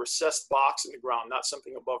a recessed box in the ground, not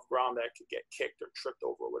something above ground that could get kicked or tripped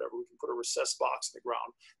over or whatever. We can put a recessed box in the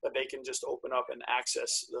ground that they can just open up and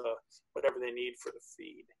access whatever they need for the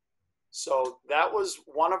feed. So that was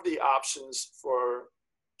one of the options for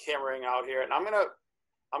cameraing out here, and I'm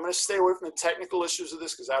gonna stay away from the technical issues of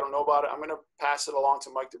this because I don't know about it. I'm gonna pass it along to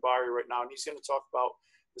Mike DeBari right now, and he's gonna talk about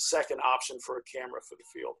the second option for a camera for the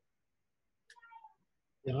field.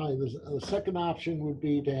 Yeah, hi. The second option would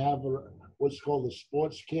be to have what's called a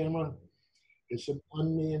sports camera. It's an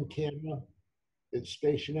unmanned camera. It's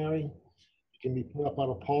stationary. It can be put up on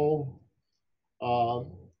a pole.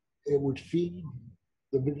 It would feed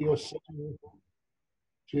the video signal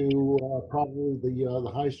to probably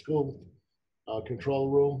the high school control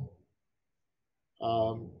room.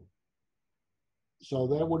 So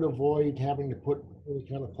that would avoid having to put any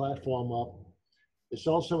kind of platform up. It's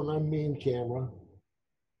also an unmanned camera.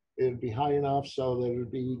 It'd be high enough so that it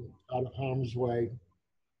would be out of harm's way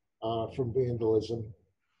from vandalism.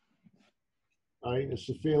 All right, it's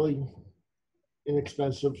a fairly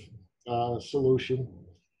inexpensive solution.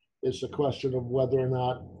 It's a question of whether or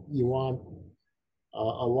not you want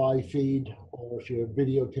a live feed or if you're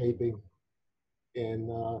videotaping and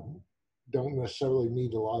don't necessarily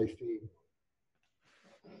need a live feed.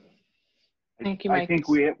 Thank you, Mike. I think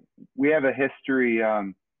we have a history,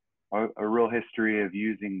 a real history of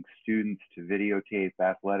using students to videotape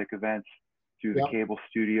athletic events through the cable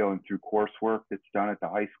studio and through coursework that's done at the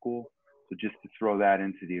high school. So just to throw that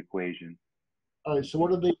into the equation. All right, so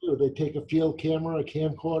what do? They take a field camera, a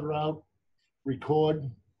camcorder out, record,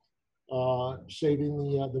 saving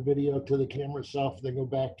the video to the camera itself, then go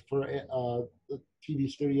back for the TV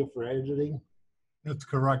studio for editing? That's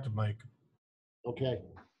correct, Mike. Okay.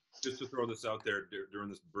 Just to throw this out there, during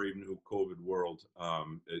this brave new COVID world,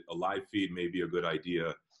 a live feed may be a good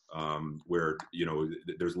idea, where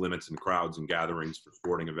there's limits in crowds and gatherings for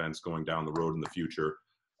sporting events going down the road in the future.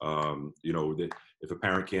 If a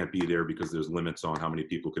parent can't be there because there's limits on how many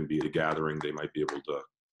people can be at a gathering, they might be able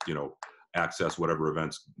to, access whatever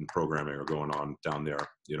events and programming are going on down there,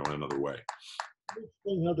 in another way.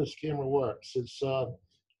 Explain how this camera works.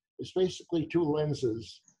 It's basically 2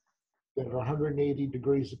 lenses that are 180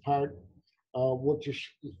 degrees apart. What you're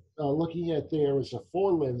looking at there is a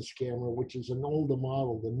 4-lens camera, which is an older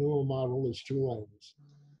model. The newer model is 2 lenses.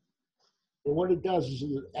 And what it does is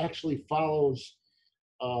it actually follows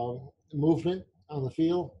movement on the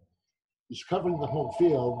field. It's covering the whole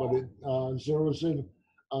field, but it zeroes in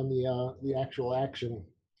on the actual action.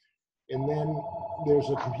 And then there's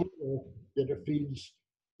a computer that it feeds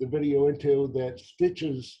the video into that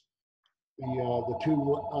stitches the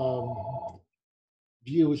 2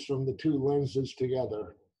 views from the 2 lenses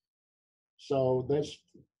together. So that's,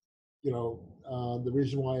 the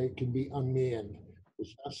reason why it can be unmanned.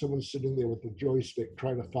 It's not someone sitting there with the joystick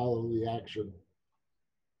trying to follow the action.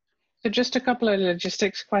 So just a couple of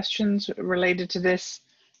logistics questions related to this.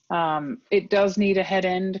 It does need a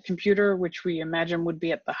head-end computer, which we imagine would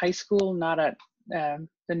be at the high school, not at the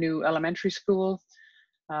new elementary school.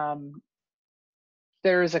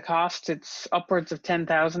 There is a cost. It's upwards of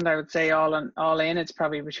 $10,000. I would say all in, it's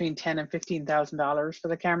probably between $10,000 and $15,000 for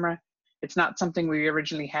the camera. It's not something we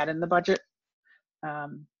originally had in the budget.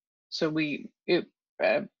 So we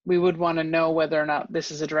would want to know whether or not this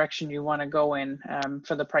is a direction you want to go in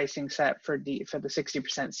for the pricing set for the 60%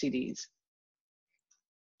 CDs.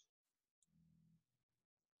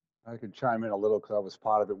 I could chime in a little because I was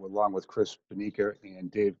part of it along with Chris Benica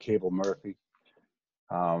and Dave Cable Murphy.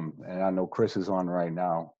 And I know Chris is on right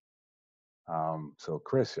now. So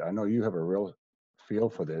Chris, I know you have a real feel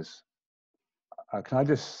for this. Can I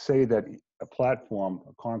just say that a platform,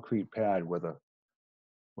 a concrete pad with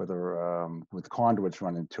conduits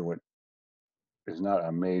running to it is not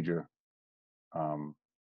a major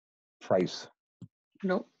price.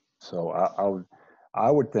 Nope. So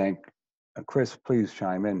I would think, Chris, please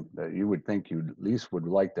chime in, that you would think you at least would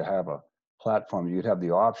like to have a platform. You'd have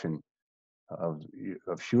the option of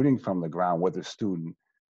shooting from the ground with a student,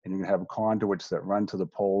 and you can have conduits that run to the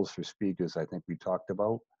poles for speakers. I think we talked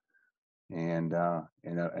about, and a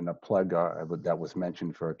plug that was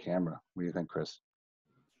mentioned for a camera. What do you think, Chris?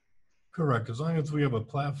 Correct. As long as we have a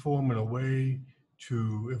platform and a way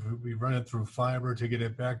to, if we run it through fiber to get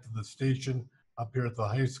it back to the station up here at the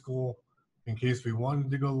high school, in case we wanted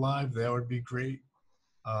to go live, that would be great.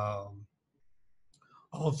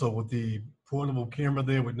 Also, with the portable camera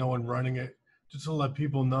there with no one running it, just to let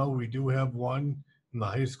people know, we do have one in the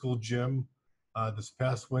high school gym. This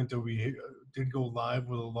past winter, we did go live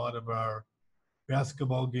with a lot of our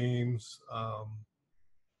basketball games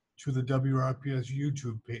to the WRPS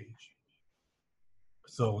YouTube page.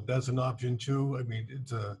 So that's an option too. I mean,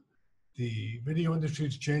 the video industry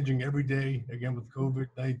is changing every day. Again, with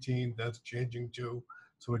COVID-19, that's changing too.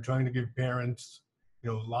 So we're trying to give parents,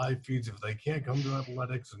 live feeds if they can't come to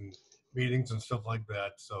athletics and meetings and stuff like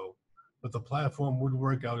that. So, but the platform would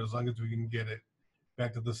work out as long as we can get it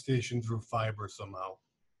back to the station through fiber somehow.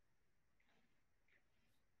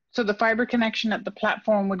 So the fiber connection at the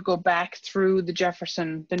platform would go back through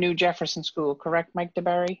the new Jefferson school, correct, Mike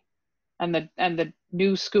DeBarry? And the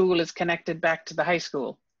new school is connected back to the high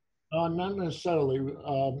school? Not necessarily.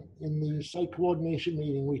 In the site coordination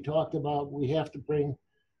meeting, we talked about we have to bring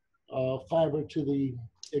fiber to the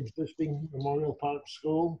existing Memorial Park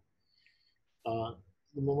School. The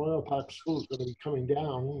Memorial Park School is going to be coming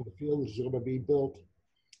down. The field is going to be built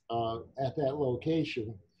at that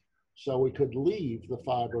location. So we could leave the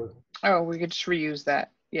fiber. Oh, we could just reuse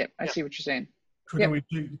that. Yep, I see what you're saying. Couldn't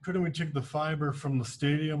we take the fiber from the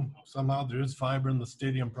stadium? Somehow there is fiber in the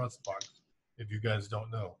stadium press box, if you guys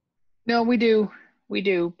don't know. No, we do,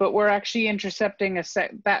 but we're actually intercepting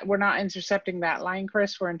we're not intercepting that line,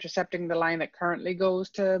 Chris. We're intercepting the line that currently goes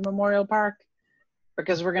to Memorial Park,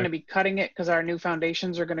 because we're going to be cutting it because our new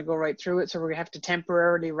foundations are going to go right through it. So we have to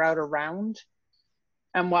temporarily route around.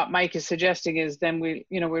 And what Mike is suggesting is then we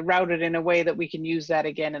route it in a way that we can use that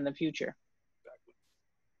again in the future.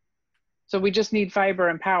 So we just need fiber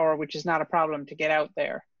and power, which is not a problem to get out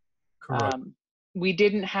there. Correct. We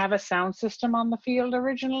didn't have a sound system on the field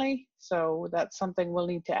originally, so that's something we'll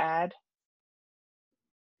need to add.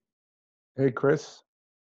 Hey, Chris.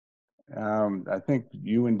 I think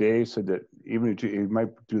you and Dave said that even if you might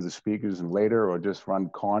do the speakers and later, or just run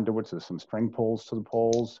conduits or some string poles to the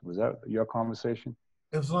poles. Was that your conversation?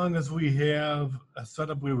 As long as we have a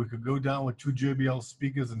setup where we could go down with 2 JBL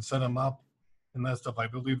speakers and set them up and that stuff. I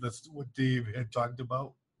believe that's what Dave had talked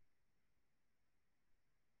about.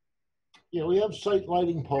 Yeah, we have site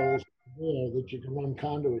lighting poles there that you can run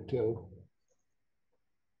conduit to.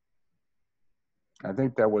 I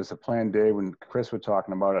think that was the plan, Dave, when Chris was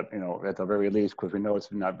talking about it, at the very least, because we know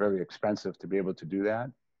it's not very expensive to be able to do that.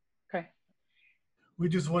 Okay. We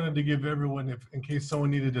just wanted to give everyone, in case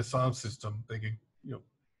someone needed a sound system, they could,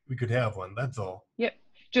 we could have one. That's all. Yep.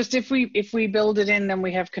 Just if we build it in, then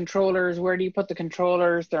we have controllers. Where do you put the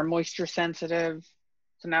controllers? They're moisture sensitive.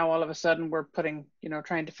 So now all of a sudden we're putting,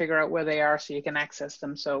 trying to figure out where they are so you can access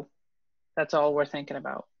them. So that's all we're thinking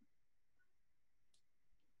about.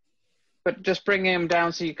 But just bringing them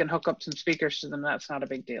down so you can hook up some speakers to them, that's not a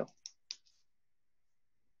big deal.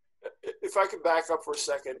 If I could back up for a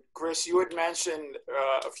second, Chris, you had mentioned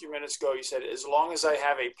a few minutes ago, you said, as long as I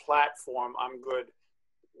have a platform, I'm good.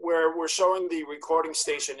 Where we're showing the recording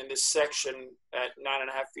station in this section at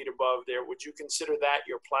 9.5 feet above there, would you consider that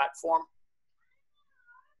your platform?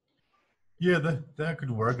 Yeah, that could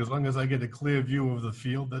work. As long as I get a clear view of the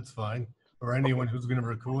field, that's fine. Or anyone who's going to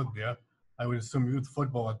record there. I would assume youth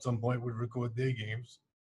football at some point would record their games.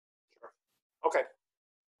 Okay.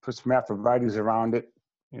 Put some aphrodite around it,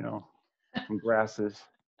 some grasses.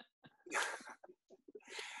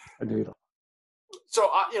 A needle. So,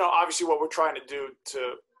 obviously what we're trying to do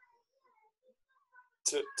to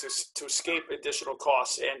escape additional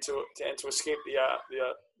costs and to escape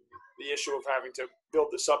the issue of having to build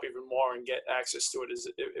this up even more and get access to it is,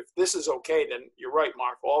 if this is okay, then you're right,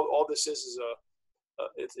 Mark. All this is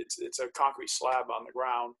it's a concrete slab on the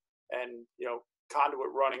ground and conduit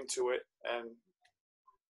running to it, and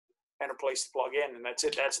and a place to plug in, and that's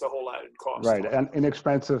it. That's the whole added cost. Right, and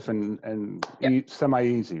inexpensive and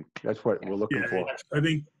semi-easy. That's what we're looking for. I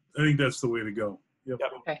think that's the way to go. Yep.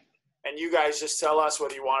 Okay. And you guys just tell us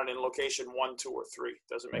whether you want it in location 1, 2, or 3.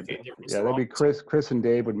 Doesn't make any difference. Yeah, that'd be Chris and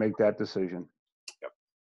Dave would make that decision. Yep.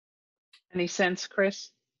 Any sense, Chris?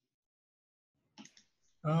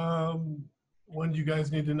 When do you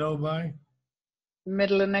guys need to know by?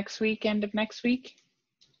 Middle of next week, end of next week?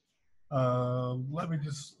 Let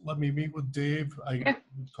me meet with Dave. I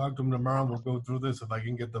talk to him tomorrow. We'll go through this if I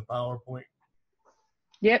can get the PowerPoint.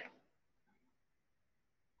 Yep.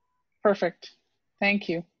 Perfect. Thank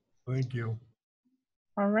you. Thank you.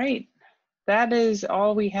 All right. That is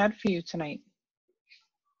all we had for you tonight.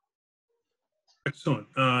 Excellent.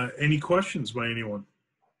 Any questions by anyone?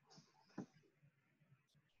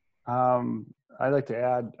 I'd like to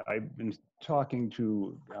add, I've been talking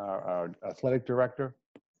to our athletic director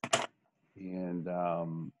and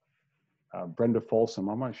Brenda Folsom.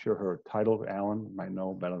 I'm not sure her title. Alan might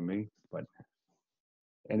know better than me, but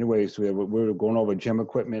anyways, we were going over gym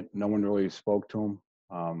equipment. No one really spoke to him.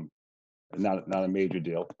 Not a major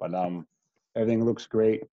deal, but everything looks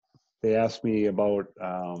great. They asked me about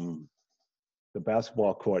the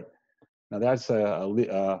basketball court. Now that's what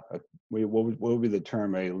would be the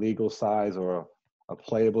term? A legal size or a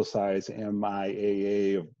playable size?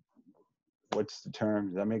 MIAA? What's the term?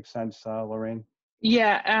 Does that make sense, Lorraine?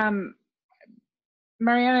 Yeah.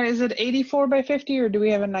 Mariana, is it 84 by 50 or do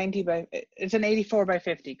we have a 90 by? It's an 84 by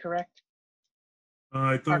 50, correct?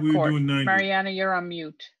 I thought we were doing 90. Mariana, you're on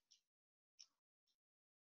mute.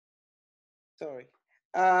 Sorry.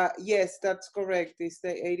 Yes, that's correct. It's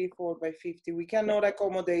the 84 by 50. We cannot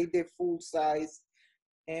accommodate the full size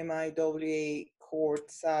MIAA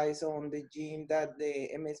court size on the gym that the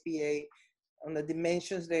MSBA, on the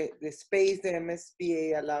dimensions, the space the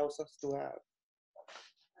MSBA allows us to have.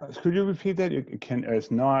 Could you repeat that?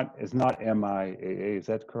 It's not MIAA. Is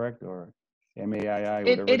that correct, or MAII?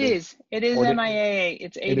 It is MIAA.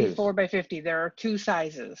 It's 84 is. by 50. There are two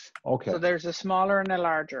sizes. Okay. So there's a smaller and a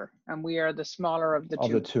larger, and we are the smaller of the two.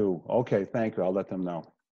 Of the two. Okay, thank you. I'll let them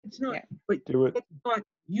know. It's not. Yeah. But Do it. it's not,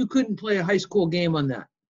 you couldn't play a high school game on that.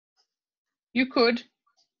 You could.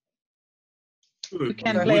 You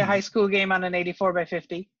can play a high school game on an 84 by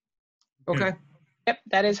 50. Okay. Yep,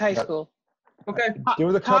 that is high school. Okay. There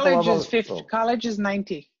was a couple College of is 50. College is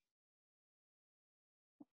 90.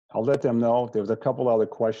 I'll let them know. There was a couple other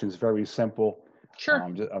questions, very simple. Sure.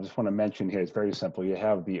 I just want to mention here, it's very simple. You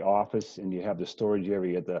have the office and you have the storage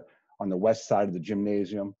area on the west side of the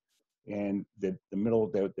gymnasium. And the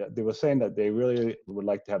middle, they were saying that they really would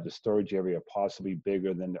like to have the storage area possibly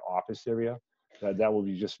bigger than the office area. That will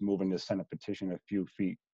be just moving the center petition a few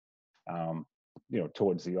feet,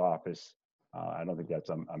 towards the office. I don't think that's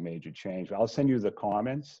a major change. I'll send you the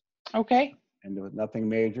comments. Okay. And there was nothing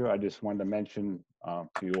major. I just wanted to mention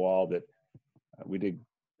to you all that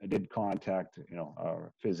I did contact,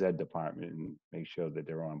 our phys ed department and make sure that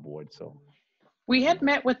they're on board. So we had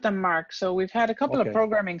met with them, Mark. So we've had a couple of Okay.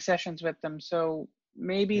 programming sessions with them. So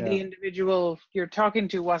maybe Yeah. the individual you're talking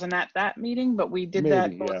to wasn't at that meeting, but we did that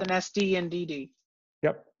Maybe, both yeah. in SD and DD.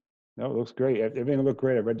 Yep. No, it looks great. Everything looked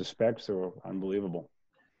great. I read the specs. They were unbelievable.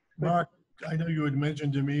 Mark, I know you had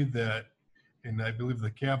mentioned to me that in, I believe,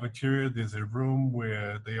 the cafeteria, there's a room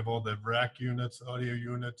where they have all the rack units, audio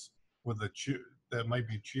units, with that might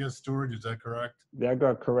be chair storage. Is that correct? That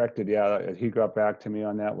got corrected. Yeah, he got back to me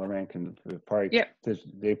on that. Lorraine can probably. Yep.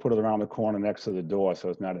 They put it around the corner next to the door, so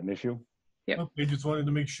it's not an issue. Yep. Okay, just wanted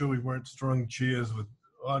to make sure we weren't strung chairs with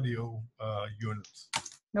audio units.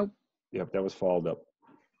 Nope. Yep, that was followed up.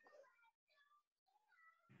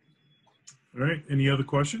 All right. Any other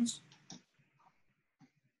questions?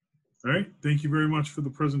 All right. Thank you very much for the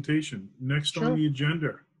presentation. Next on the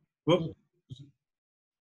agenda. Well,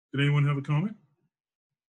 did anyone have a comment?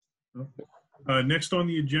 No? Next on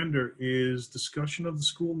the agenda is discussion of the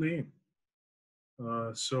school name.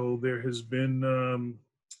 So there has been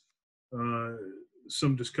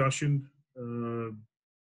some discussion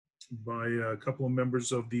by a couple of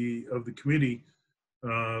members of the committee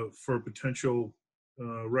for potential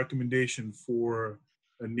recommendation for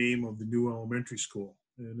a name of the new elementary school.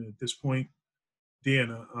 And at this point,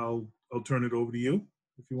 Dan, I'll turn it over to you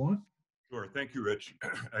if you want. Sure. Thank you, Rich.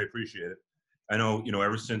 I appreciate it. I know,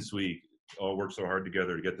 ever since we all worked so hard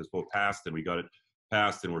together to get this vote passed, and we got it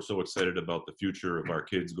passed, and we're so excited about the future of our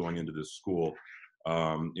kids going into this school,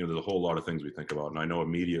 there's a whole lot of things we think about. And I know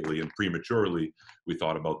immediately and prematurely we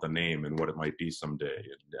thought about the name and what it might be someday.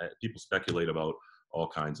 And people speculate about all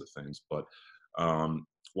kinds of things, but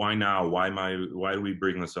why now? Why do we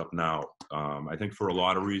bring this up now? I think for a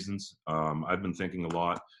lot of reasons. I've been thinking a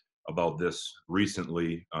lot about this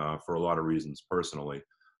recently for a lot of reasons personally.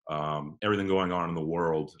 Everything going on in the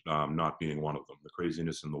world not being one of them. The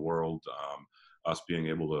craziness in the world, us being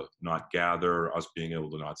able to not gather, us being able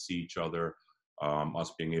to not see each other,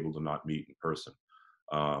 us being able to not meet in person.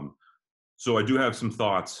 So I do have some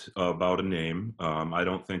thoughts about a name. I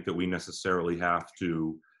don't think that we necessarily have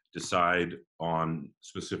to decide on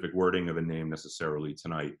specific wording of a name necessarily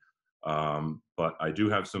tonight. But I do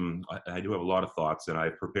have a lot of thoughts, and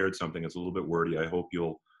I've prepared something that's a little bit wordy. I hope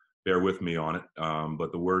you'll bear with me on it.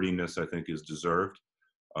 But the wordiness, I think, is deserved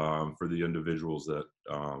for the individuals that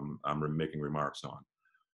I'm making remarks on.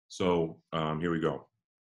 So here we go.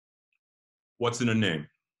 What's in a name?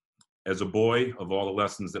 As a boy, of all the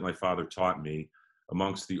lessons that my father taught me,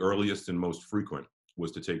 amongst the earliest and most frequent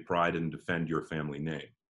was to take pride and defend your family name,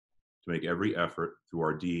 to make every effort through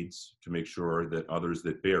our deeds to make sure that others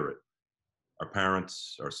that bear it, our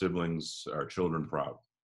parents, our siblings, our children, proud.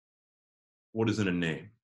 What is in a name?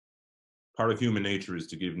 Part of human nature is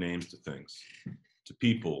to give names to things, to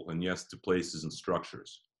people, and yes, to places and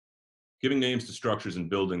structures. Giving names to structures and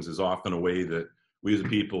buildings is often a way that we as a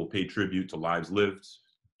people pay tribute to lives lived,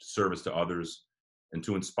 to service to others, and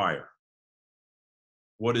to inspire.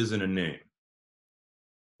 What is in a name?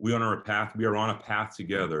 We are on a path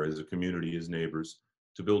together as a community, as neighbors,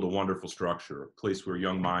 to build a wonderful structure, a place where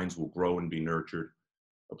young minds will grow and be nurtured,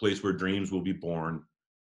 a place where dreams will be born,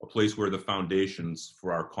 a place where the foundations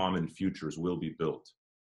for our common futures will be built.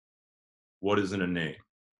 What is in a name?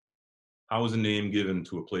 How is a name given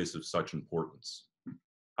to a place of such importance?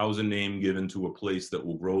 How is a name given to a place that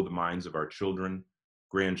will grow the minds of our children,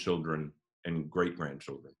 grandchildren, and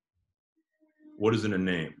great-grandchildren? What is in a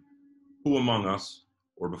name? Who among us,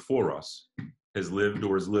 or before us, has lived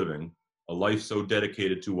or is living a life so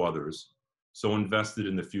dedicated to others, so invested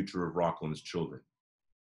in the future of Rockland's children?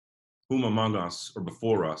 Whom among us, or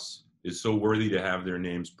before us, is so worthy to have their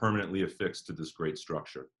names permanently affixed to this great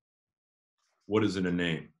structure? What is in a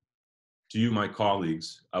name? To you, my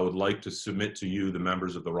colleagues, I would like to submit to you the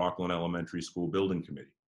members of the Rockland Elementary School Building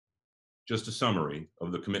Committee. Just a summary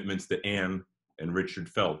of the commitments that Anne and Richard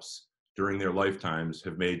Phelps during their lifetimes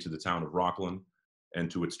have made to the town of Rockland and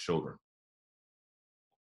to its children.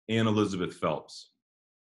 Anne Elizabeth Phelps.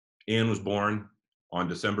 Anne was born on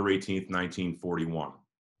December 18th, 1941.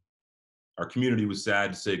 Our community was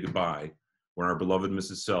sad to say goodbye when our beloved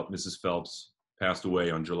Mrs. Phelps passed away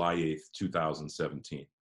on July 8th, 2017.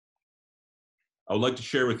 I would like to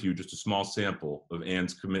share with you just a small sample of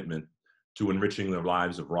Anne's commitment to enriching the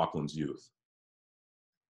lives of Rockland's youth.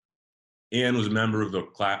 Anne was a member of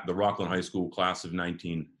the Rockland High School class of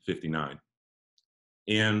 1959.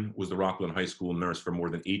 Anne was the Rockland High School nurse for more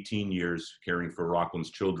than 18 years, caring for Rockland's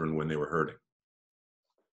children when they were hurting.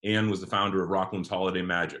 Anne was the founder of Rockland's Holiday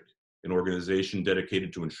Magic, an organization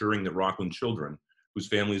dedicated to ensuring that Rockland children, whose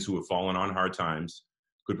families who have fallen on hard times,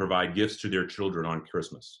 could provide gifts to their children on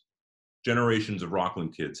Christmas. Generations of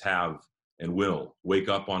Rockland kids have and will wake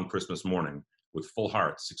up on Christmas morning with full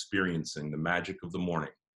hearts experiencing the magic of the morning,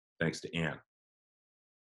 thanks to Anne.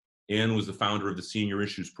 Anne was the founder of the Senior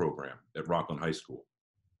Issues Program at Rockland High School.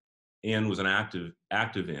 Anne was an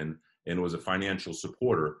active in and was a financial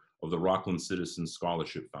supporter of the Rockland Citizens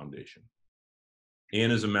Scholarship Foundation. Anne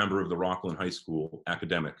is a member of the Rockland High School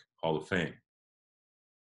Academic Hall of Fame.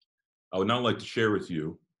 I would now like to share with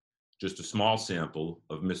you just a small sample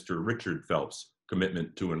of Mr. Richard Phelps'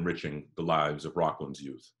 commitment to enriching the lives of Rockland's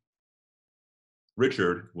youth.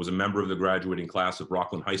 Richard was a member of the graduating class of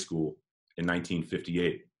Rockland High School in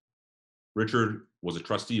 1958. Richard was a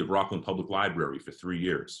trustee of Rockland Public Library for 3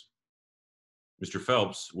 years. Mr.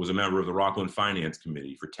 Phelps was a member of the Rockland Finance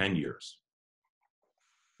Committee for 10 years.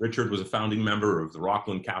 Richard was a founding member of the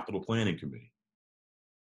Rockland Capital Planning Committee.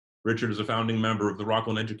 Richard is a founding member of the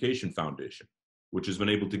Rockland Education Foundation, which has been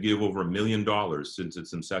able to give over $1 million since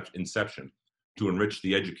its inception to enrich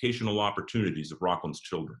the educational opportunities of Rockland's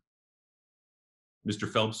children.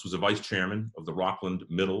 Mr. Phelps was a vice chairman of the Rockland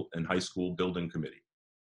Middle and High School Building Committee.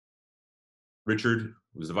 Richard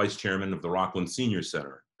was the vice chairman of the Rockland Senior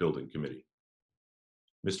Center Building Committee.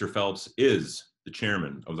 Mr. Phelps is the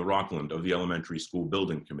chairman of the Elementary School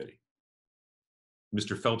Building Committee.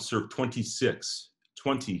 Mr. Phelps served 26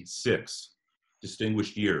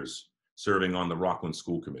 distinguished years serving on the Rockland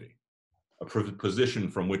School Committee, a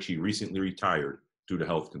position from which he recently retired due to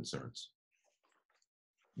health concerns.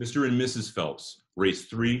 Mr. and Mrs. Phelps raised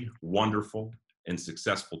 3 wonderful and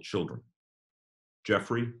successful children.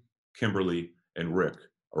 Jeffrey, Kimberly, and Rick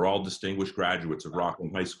are all distinguished graduates of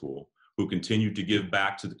Rockland High School who continue to give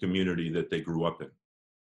back to the community that they grew up in.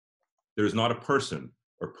 There is not a person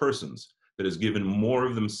or persons that has given more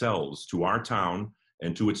of themselves to our town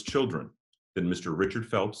and to its children than Mr. Richard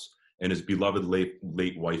Phelps and his beloved late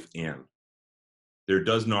wife, Anne. There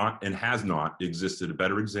does not and has not existed a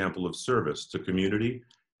better example of service to community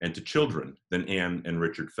and to children than Anne and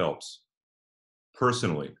Richard Phelps.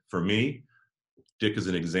 Personally, for me, Dick is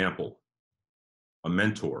an example, a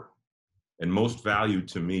mentor, and most valued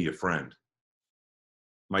to me, a friend.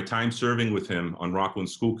 My time serving with him on Rockland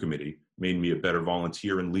School Committee made me a better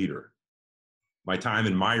volunteer and leader. My time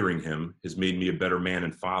admiring him has made me a better man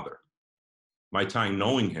and father. My time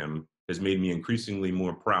knowing him has made me increasingly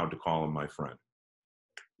more proud to call him my friend.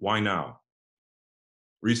 Why now?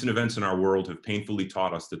 Recent events in our world have painfully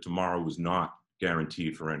taught us that tomorrow is not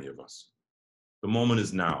guaranteed for any of us. The moment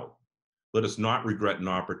is now. Let us not regret an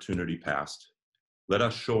opportunity past. Let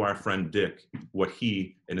us show our friend Dick what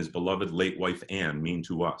he and his beloved late wife Anne mean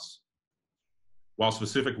to us. While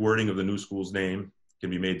specific wording of the new school's name can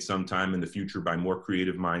be made sometime in the future by more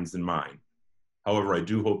creative minds than mine, however, I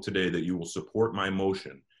do hope today that you will support my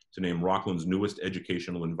motion to name Rockland's newest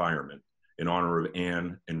educational environment in honor of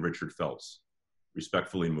Anne and Richard Phelps.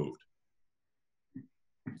 Respectfully moved.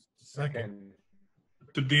 Second.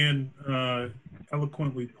 To Dan,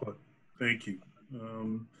 eloquently put. Thank you.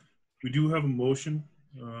 We do have a motion.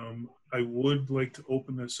 I would like to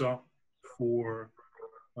open this up for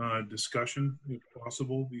discussion, if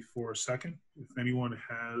possible, before a second. If anyone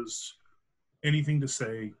has anything to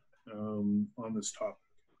say on this topic.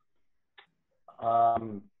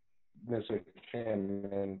 Mr.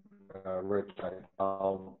 Chairman, Rich,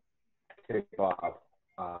 I'll kick off.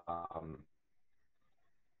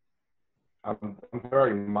 I'm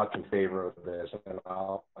very much in favor of this, and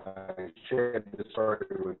I shared this story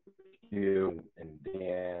with you and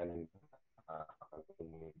Dan when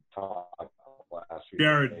we talked last week.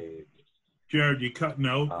 Jared, you're cutting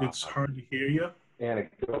out. It's hard to hear you.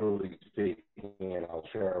 Anecdotally speaking, and I'll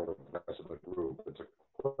share it with the rest of the group. It's a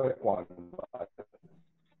quick one, but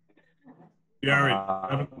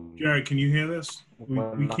Jared, can you hear this?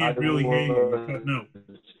 We can't really hear you. You're cutting out.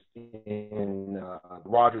 In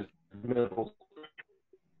Rogers Middle.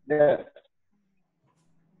 Yeah.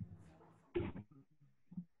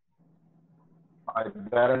 I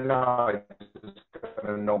better not. I just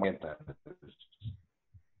gotta know my intent.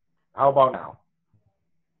 How about now?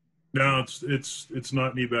 No, it's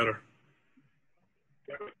not any better.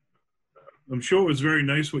 I'm sure it was very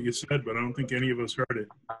nice what you said, but I don't think any of us heard it.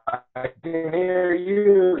 I can hear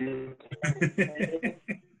you.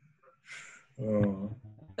 All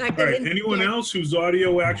right. Anyone else whose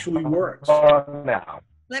audio actually works? Now.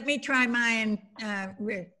 Let me try mine,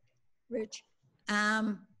 Rich.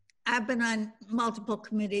 I've been on multiple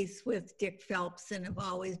committees with Dick Phelps and have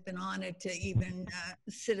always been honored to even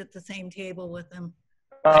sit at the same table with him.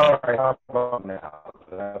 All right, how about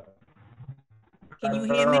now? Can you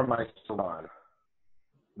hear me? Am I still on?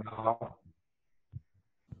 No.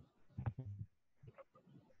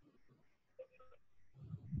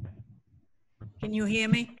 Can you hear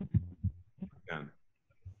me?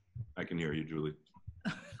 I can hear you, Julie.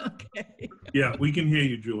 Okay. Yeah, we can hear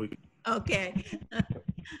you, Julie. Okay.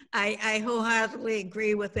 I wholeheartedly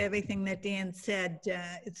agree with everything that Dan said.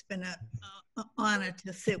 It's been an honor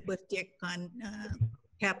to sit with Dick on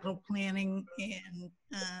capital planning and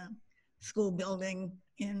school building,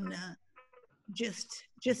 and just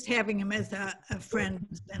having him as a friend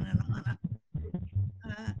has been an honor.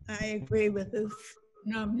 I agree with his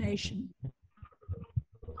nomination.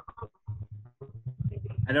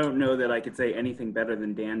 I don't know that I could say anything better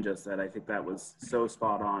than Dan just said. I think that was so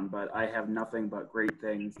spot on, but I have nothing but great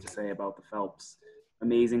things to say about the Phelps.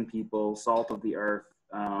 Amazing people, salt of the earth.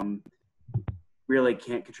 Really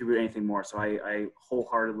can't contribute anything more. So I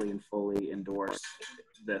wholeheartedly and fully endorse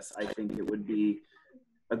this. I think it would be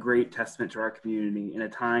a great testament to our community in a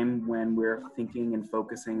time when we're thinking and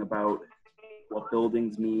focusing about what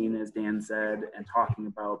buildings mean, as Dan said, and talking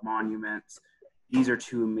about monuments. These are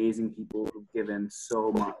two amazing people who've given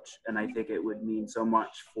so much, and I think it would mean so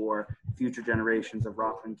much for future generations of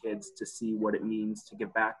Rockland kids to see what it means to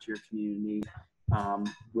give back to your community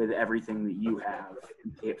with everything that you have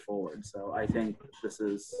and pay it forward. So I think this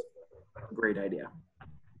is a great idea.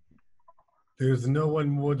 There's no one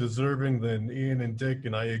more deserving than Ian and Dick,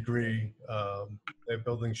 and I agree that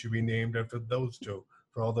building should be named after those two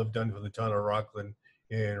for all they've done for the town of Rockland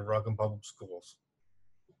and Rockland Public Schools.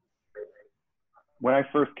 When I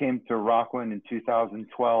first came to Rockland in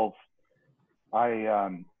 2012, I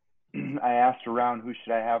asked around who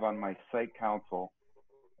should I have on my site council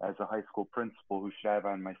as a high school principal, who should I have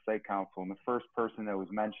on my site council? And the first person that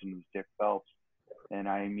was mentioned was Dick Phelps. And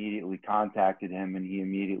I immediately contacted him and he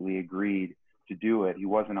immediately agreed to do it. He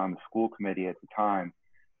wasn't on the school committee at the time,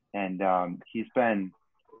 and he's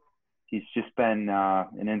just been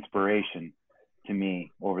an inspiration to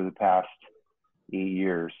me over the past 8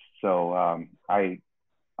 years. So I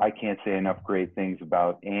can't say enough great things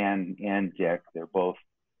about Ann and Dick. They're both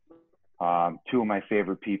two of my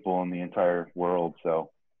favorite people in the entire world.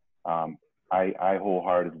 So I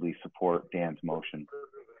wholeheartedly support Dan's motion.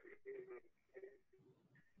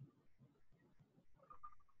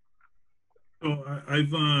 So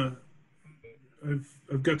I've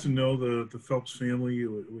got to know the Phelps family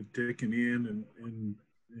with Dick and Ann and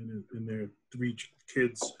their 3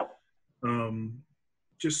 kids.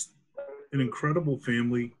 Just an incredible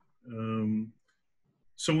family.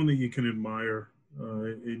 Someone that you can admire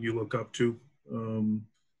and you look up to.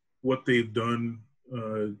 What they've done,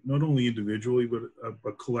 not only individually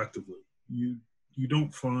but collectively. You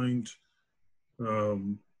don't find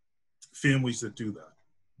families that do that,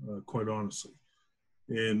 quite honestly.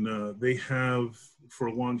 And they have, for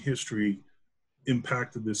a long history,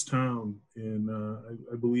 impacted this town. And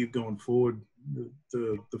I believe going forward,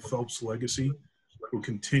 the Phelps legacy will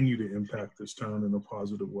continue to impact this town in a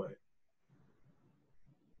positive way.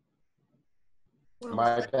 Am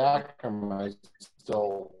I back? Am I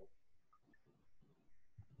still?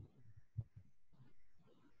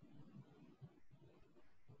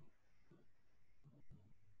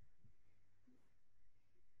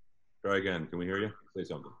 Try again. Can we hear you? Say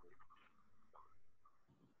something.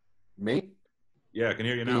 Me? Yeah, I can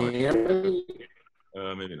hear you now. Can you hear me?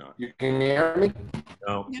 Maybe not. You can hear me?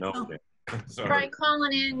 No. Okay. Sorry. Try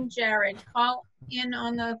calling in, Jared. Call in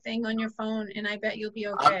on the thing on your phone, and I bet you'll be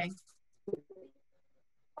okay.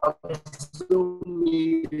 Zoom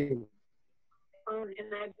meeting.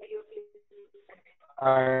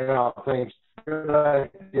 I know. Thanks. Good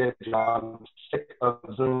idea, John. I'm sick of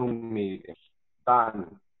Zoom meetings.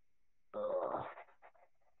 Done.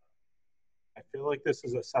 I feel like this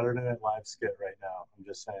is a Saturday Night Live skit right now. I'm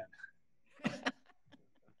just saying.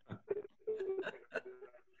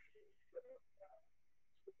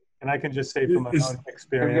 And I can just say from my own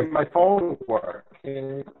experience. Can my phone work?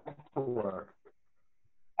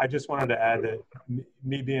 I just wanted to add that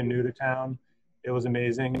me being new to town, it was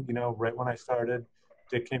amazing. You know, right when I started,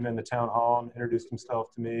 Dick came in the town hall and introduced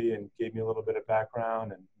himself to me and gave me a little bit of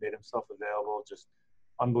background and made himself available. Just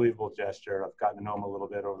unbelievable gesture. I've gotten to know him a little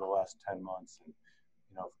bit over the last 10 months. And,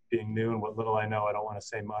 you know, being new and what little I know, I don't want to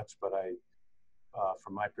say much, but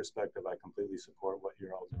from my perspective, I completely support what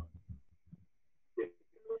you're all doing.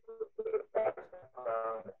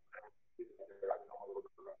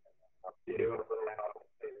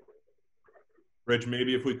 Reg,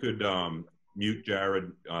 maybe if we could mute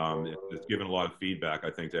Jared. It's given a lot of feedback,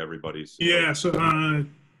 I think, to everybody. So, yeah. So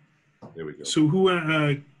there we go. So who?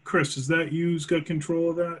 Chris, is that you's got control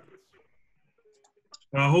of that?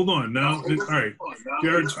 Hold on now. All right,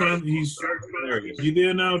 Jared's fine. He's there. You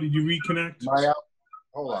there now? Did you reconnect? Am I out?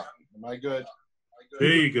 Hold on. Am I good?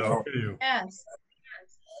 There you go. Yes.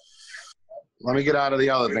 Let me get out of the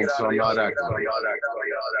other thing so I'm not acting.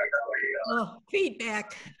 Oh,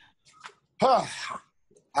 feedback. All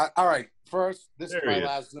right. First, this is my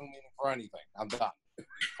last Zoom meeting for anything. I'm done.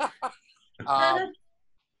 All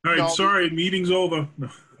right. Sorry, meeting's over.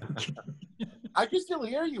 I can still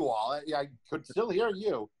hear you all. I could still hear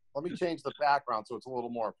you. Let me change the background so it's a little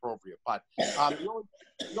more appropriate. But the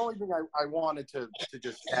only thing I wanted to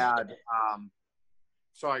just add,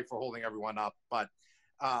 sorry for holding everyone up, but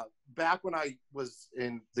back when I was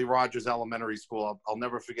in the Rogers Elementary School, I'll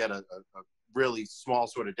never forget a really small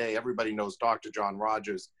sort of day. Everybody knows Dr. John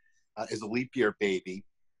Rogers is a leap year baby.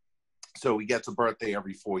 So he gets a birthday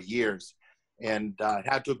every 4 years. And it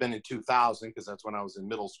had to have been in 2000 because that's when I was in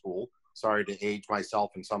middle school. Sorry to age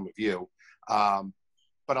myself and some of you.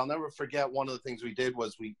 But I'll never forget one of the things we did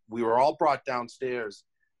was we were all brought downstairs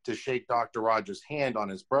to shake Dr. Rogers' hand on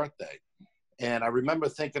his birthday. And I remember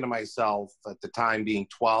thinking to myself at the time being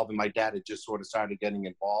 12 and my dad had just sort of started getting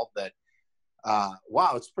involved that,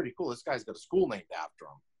 wow, it's pretty cool. This guy's got a school named after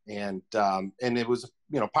him. And it was,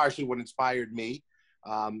 you know, partially what inspired me.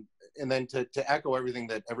 And then to echo everything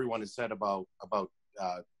that everyone has said about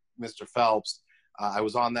Mr. Phelps, I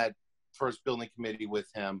was on that first building committee with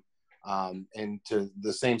him. And to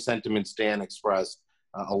the same sentiments Dan expressed,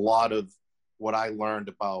 a lot of what I learned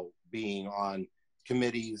about being on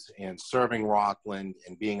committees and serving Rockland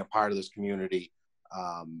and being a part of this community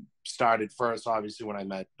started first, obviously, when I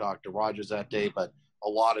met Dr. Rogers that day, but a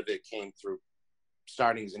lot of it came through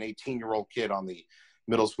starting as an 18-year-old kid on the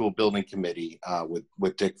middle school building committee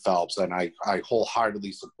with Dick Phelps. And I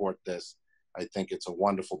wholeheartedly support this. I think it's a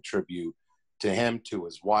wonderful tribute to him, to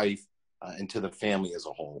his wife, and to the family as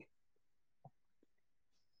a whole.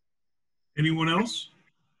 Anyone else?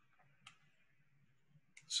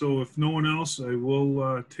 So if no one else, I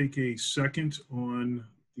will take a second on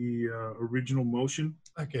the original motion.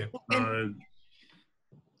 Okay.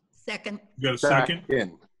 Second. You got a second?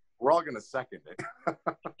 We're all going to second it.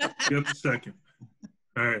 You got the second.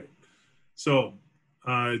 All right. So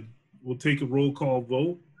we'll take a roll call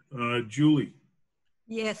vote. Julie,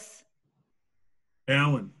 Yes.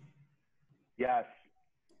 Alan, Yes.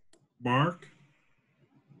 Mark,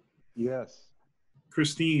 Yes.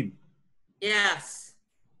 Christine, Yes.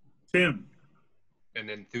 Tim, An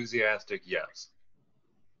enthusiastic yes.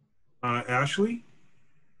 Ashley,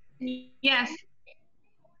 Yes.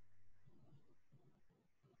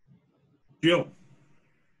 Jill,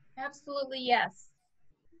 Absolutely, yes.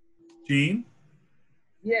 Jean,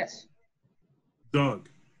 Yes. Doug,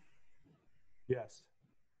 Yes.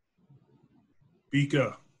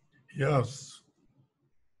 Vika, Yes.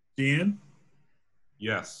 Dan,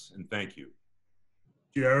 Yes, and thank you.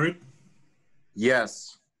 Jared,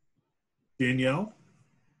 Yes. Danielle,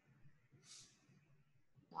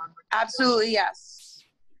 Absolutely, yes.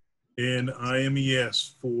 and I am a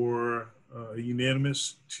yes for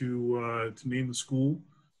unanimous to name the school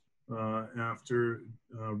after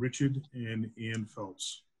Richard and Ann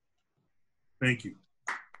Phelps. Thank you.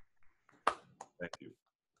 Thank you.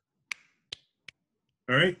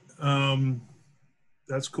 All right.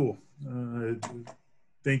 That's cool.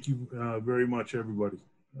 Thank you very much, everybody.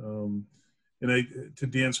 And to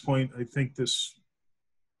Dan's point, I think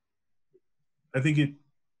it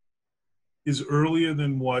is earlier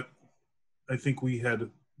than what I think we had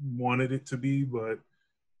wanted it to be, but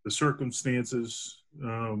the circumstances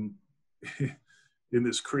in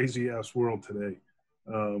this crazy ass world today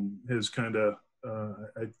has kind of,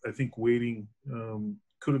 I think waiting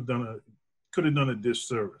could have done a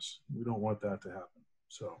disservice. We don't want that to happen.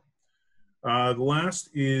 So the last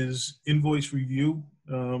is invoice review.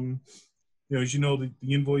 As you know, the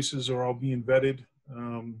invoices are all being vetted,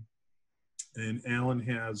 and Alan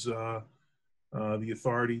has the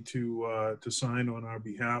authority to sign on our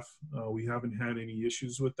behalf. We haven't had any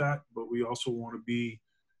issues with that, but we also want to be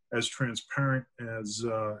as transparent as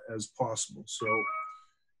possible. So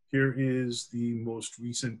here is the most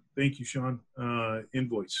recent, thank you, Sean,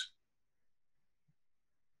 invoice.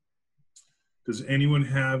 Does anyone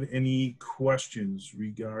have any questions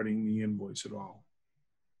regarding the invoice at all?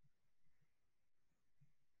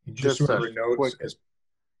 Just Just sort a of notes. quick-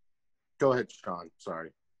 Go ahead, Sean.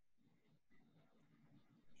 Sorry.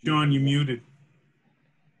 Sean, you muted.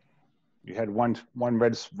 You had one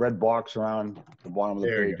red box around the bottom of the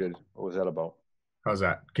There you page. What was that about? How's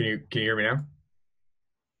that? Can you hear me now?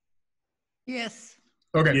 Yes.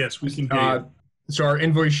 Okay. Yes, we can hear you. So our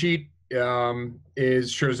invoice sheet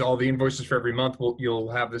shows all the invoices for every month. You'll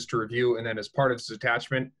have this to review, and then as part of this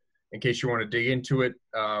attachment, in case you want to dig into it,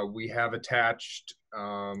 we have attached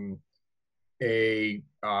a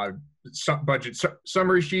budget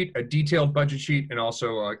summary sheet, a detailed budget sheet, and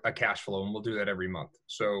also a cash flow, and we'll do that every month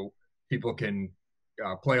so people can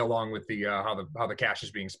play along with the how the cash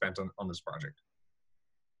is being spent on this project.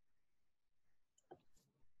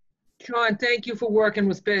 Sean, thank you for working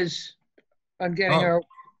with Biz on getting Oh. her.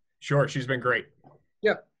 Sure, she's been great.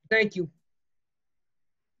 Yep, thank you.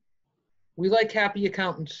 We like happy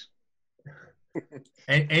accountants.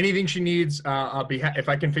 And anything she needs, I'll be if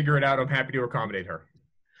I can figure it out, I'm happy to accommodate her.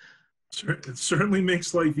 It certainly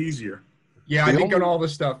makes life easier. Yeah, I think on all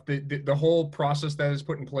this stuff, the whole process that is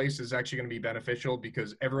put in place is actually going to be beneficial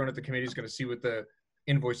because everyone at the committee is going to see what the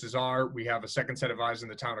invoices are. We have a second set of eyes in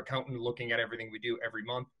the town accountant looking at everything we do every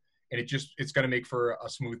month. And it's going to make for a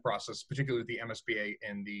smooth process, particularly with the MSBA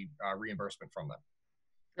and the reimbursement from them.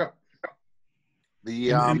 Yeah.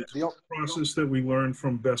 The process that we learned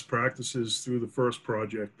from best practices through the first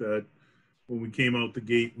project, that when we came out the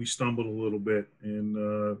gate, we stumbled a little bit.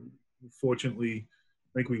 And fortunately,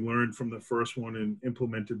 I think we learned from the first one and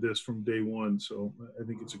implemented this from day one. So I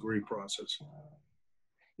think it's a great process.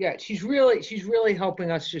 Yeah, she's really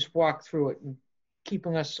helping us just walk through it and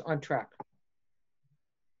keeping us on track.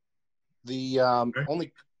 The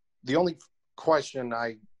only question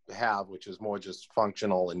I have, which is more just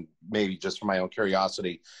functional and maybe just for my own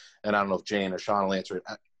curiosity, and I don't know if Jane or Sean will answer it.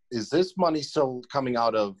 Is this money still coming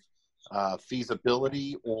out of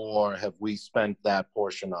feasibility, or have we spent that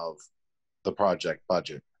portion of the project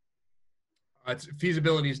budget?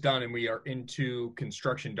 Feasibility is done, and we are into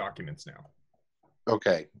construction documents now.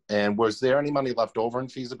 Okay. And was there any money left over in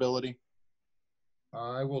feasibility?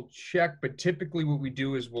 I will check, but typically what we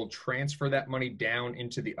do is we'll transfer that money down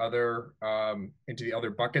into the other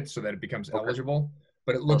buckets so that it becomes eligible.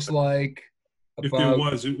 But it looks like if there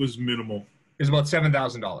was, it was minimal. It's about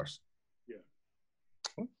 $7,000.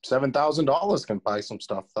 Yeah. $7,000 can buy some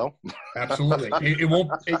stuff, though. Absolutely. It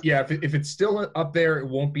won't, yeah, if it's still up there, it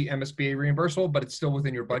won't be MSBA reimbursable, but it's still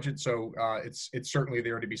within your budget. So it's certainly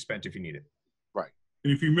there to be spent if you need it. Right.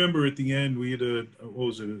 And if you remember at the end, we had what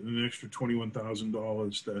was it, an extra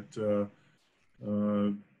 $21,000 that,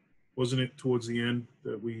 wasn't it towards the end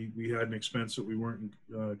that we had an expense that we weren't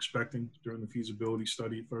expecting during the feasibility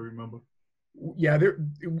study, if I remember? Yeah,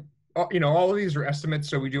 all of these are estimates,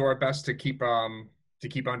 so we do our best to keep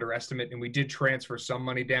under estimate, and we did transfer some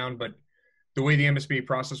money down, but the way the MSBA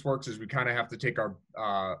process works is we kind of have to take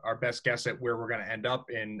our best guess at where we're going to end up,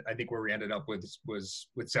 and I think where we ended up with was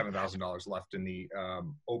with $7,000 left in the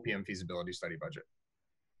OPM feasibility study budget.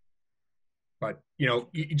 But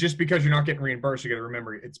just because you're not getting reimbursed, you got to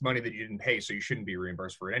remember it's money that you didn't pay, so you shouldn't be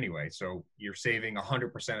reimbursed for it anyway. So you're saving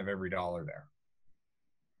 100% of every dollar there.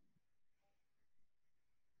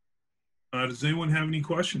 Does anyone have any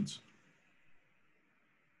questions?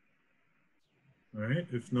 All right,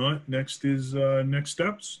 if not, next is next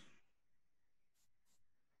steps.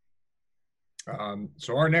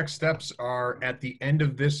 So our next steps are at the end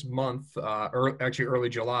of this month, actually early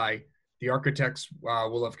July. The architects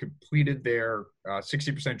will have completed their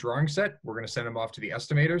 60% drawing set. We're going to send them off to the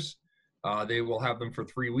estimators. They will have them for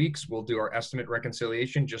 3 weeks. We'll do our estimate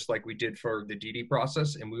reconciliation just like we did for the DD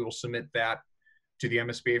process, and we will submit that to the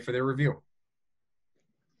MSBA for their review.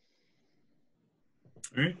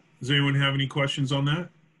 All right. Does anyone have any questions on that?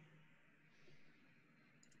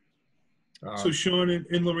 So Sean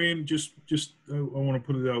and Lorraine, just I want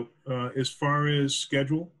to put it out as far as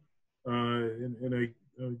schedule, and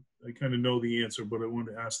I kind of know the answer, but I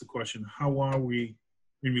wanted to ask the question: how are we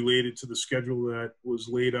related to the schedule that was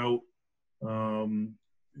laid out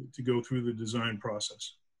to go through the design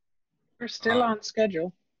process? We're still on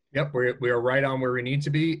schedule. Yep, we are right on where we need to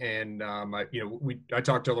be, and I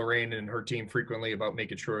talk to Lorraine and her team frequently about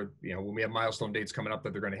making sure when we have milestone dates coming up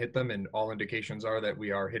that they're going to hit them, and all indications are that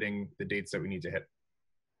we are hitting the dates that we need to hit.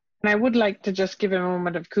 And I would like to just give a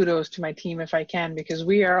moment of kudos to my team if I can, because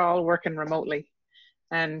we are all working remotely,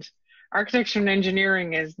 and architecture and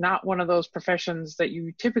engineering is not one of those professions that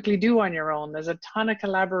you typically do on your own. There's a ton of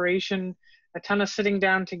collaboration, a ton of sitting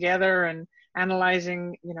down together and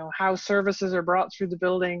analyzing, how services are brought through the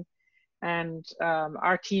building. And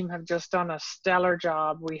our team have just done a stellar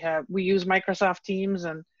job. We use Microsoft Teams,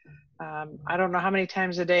 and I don't know how many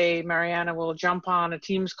times a day Mariana will jump on a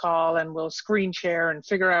Teams call and we'll screen share and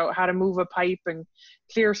figure out how to move a pipe and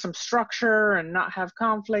clear some structure and not have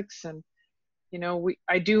conflicts. And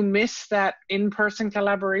I do miss that in-person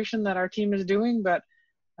collaboration that our team is doing, but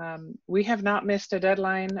we have not missed a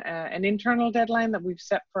deadline, an internal deadline that we've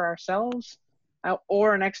set for ourselves,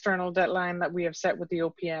 or an external deadline that we have set with the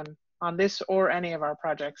OPM on this or any of our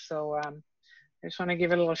projects. So I just want to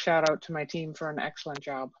give a little shout out to my team for an excellent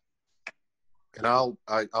job. And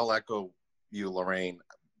I'll echo you, Lorraine,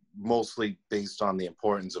 mostly based on the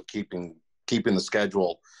importance of keeping the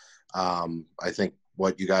schedule. I think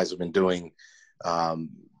what you guys have been doing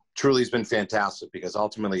truly has been fantastic, because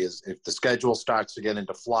ultimately if the schedule starts to get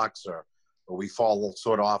into flux or we fall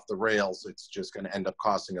sort of off the rails, it's just going to end up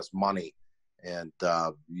costing us money. And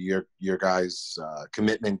your guys'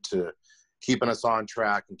 commitment to keeping us on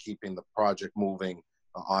track and keeping the project moving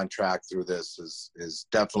on track through this is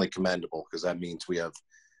definitely commendable, because that means we have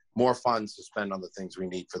more funds to spend on the things we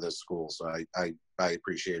need for this school. So I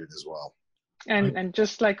appreciate it as well. And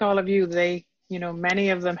just like all of you, many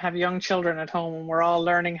of them have young children at home, and we're all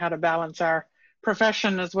learning how to balance our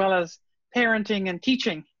profession as well as parenting and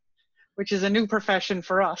teaching, which is a new profession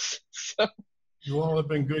for us. So. You all have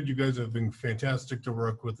been good. You guys have been fantastic to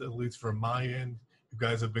work with, at least from my end. You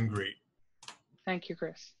guys have been great. Thank you,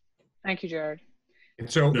 Chris. Thank you, Jared. And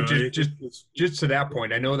so just to that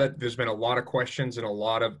point, I know that there's been a lot of questions and a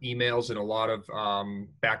lot of emails and a lot of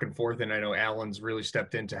back and forth. And I know Alan's really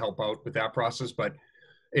stepped in to help out with that process, but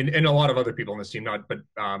and a lot of other people on this team, I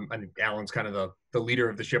think Alan's kind of the leader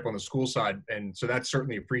of the ship on the school side. And so that's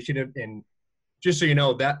certainly appreciative. And just so you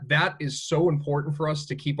know, that is so important for us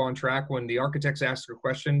to keep on track. When the architects ask a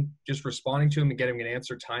question, just responding to them and getting an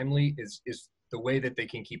answer timely is the way that they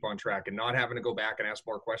can keep on track and not having to go back and ask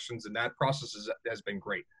more questions. And that process has been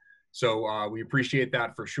great. So we appreciate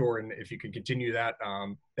that for sure. And if you can continue that,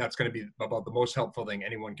 that's going to be about the most helpful thing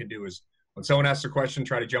anyone can do, is when someone asks a question,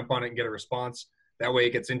 try to jump on it and get a response. That way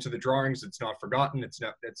it gets into the drawings. It's not forgotten. It's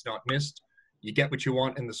not missed. You get what you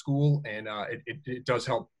want in the school, and it does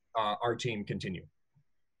help our team continue.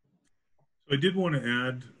 So I did want to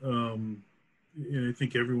add, and I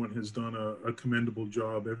think everyone has done a commendable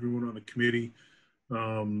job. Everyone on the committee,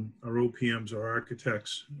 our OPMs, our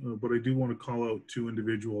architects, but I do want to call out two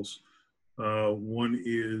individuals. One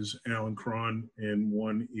is Alan Cron, and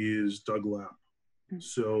one is Doug Lapp.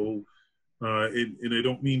 So, and I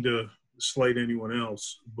don't mean to slight anyone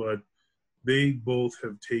else, but they both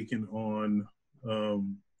have taken on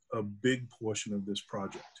a big portion of this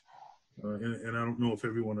project. And I don't know if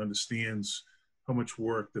everyone understands how much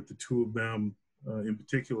work that the two of them in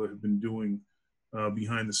particular have been doing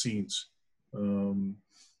behind the scenes. You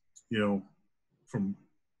know, from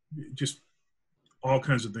just all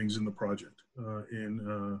kinds of things in the project.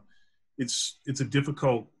 And it's a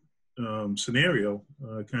difficult scenario,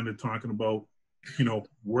 kind of talking about, you know,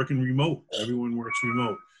 working remote. Everyone works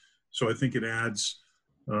remote. So I think it adds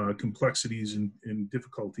complexities and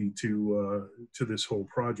difficulty to this whole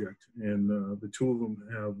project. And the two of them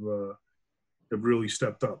have really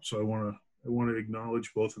stepped up. So I want to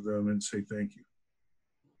acknowledge both of them and say thank you.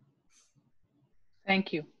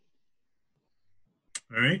 Thank you.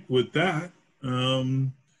 All right. With that,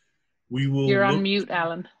 we will. You're on mute,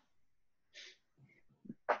 Alan.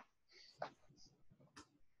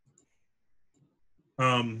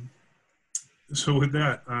 So with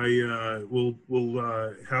that,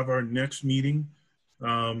 we'll have our next meeting,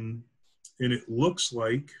 and it looks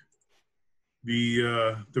like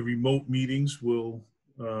the remote meetings will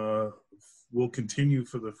continue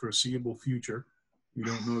for the foreseeable future. We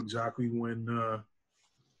don't know exactly when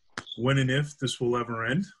and if this will ever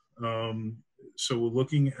end. So we're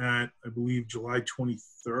looking at, I believe, July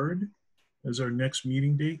 23rd as our next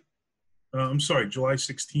meeting date. I'm sorry, July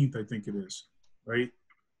 16th, I think it is, right?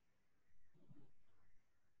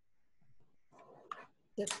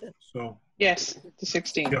 So yes, the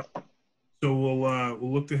 16th. Yeah. So we'll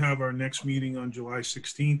look to have our next meeting on July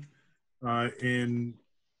 16th, and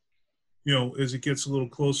you know, as it gets a little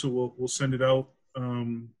closer, we'll send it out.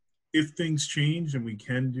 If things change and we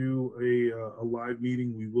can do a live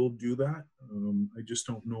meeting, we will do that. I just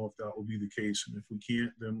don't know if that will be the case, and if we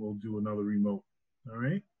can't, then we'll do another remote. All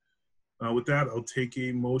right. With that, I'll take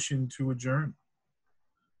a motion to adjourn.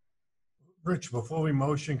 Rich, before we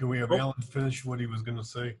motion, can we have Alan finish what he was going to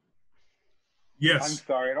say? Yes. I'm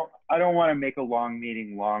sorry. I don't want to make a long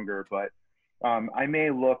meeting longer, but I may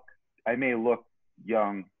look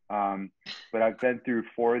young, but I've been through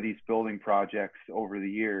 4 of these building projects over the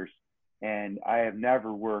years, and I have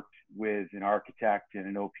never worked with an architect and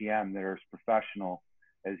an OPM that are as professional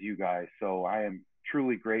as you guys. So I am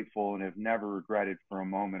truly grateful and have never regretted for a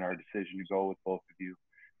moment our decision to go with both of you.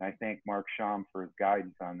 And I thank Mark Sham for his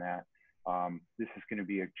guidance on that. This is going to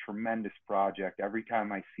be a tremendous project. Every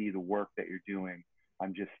time I see the work that you're doing,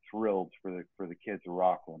 I'm just thrilled for the kids of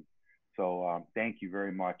Rockland. So thank you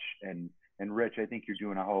very much. And Rich, I think you're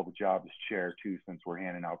doing a hell of a job as chair too, since we're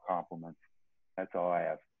handing out compliments. That's all I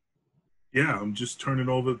have. Yeah, I'm just turning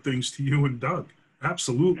over things to you and Doug.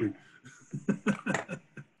 Absolutely.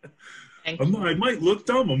 I might look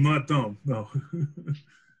dumb. I'm not dumb. No.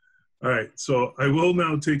 All right. So I will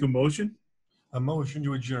now take a motion. A motion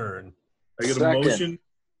to adjourn. I get a motion.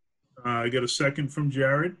 I get a second from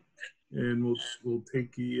Jared, and we'll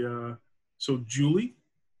take the. So Julie.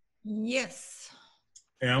 Yes.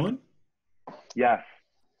 Alan. Yes.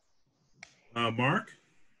 Mark.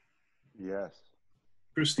 Yes.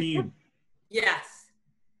 Christine. Yes.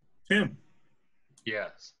 Tim.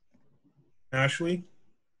 Yes. Ashley.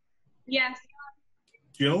 Yes.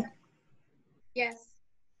 Jill. Yes.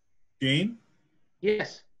 Jane.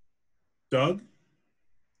 Yes. Doug.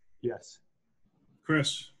 Yes.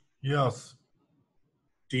 Chris. Yes.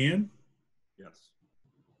 Dan. Yes.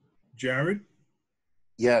 Jared.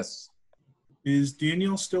 Yes. Is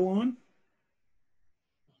Danielle still on?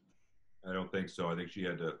 I don't think so. I think she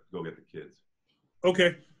had to go get the kids.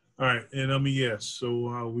 Okay. All right. And I'm a yes.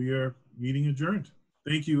 So we are meeting adjourned.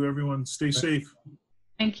 Thank you, everyone. Stay safe.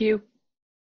 Thank you.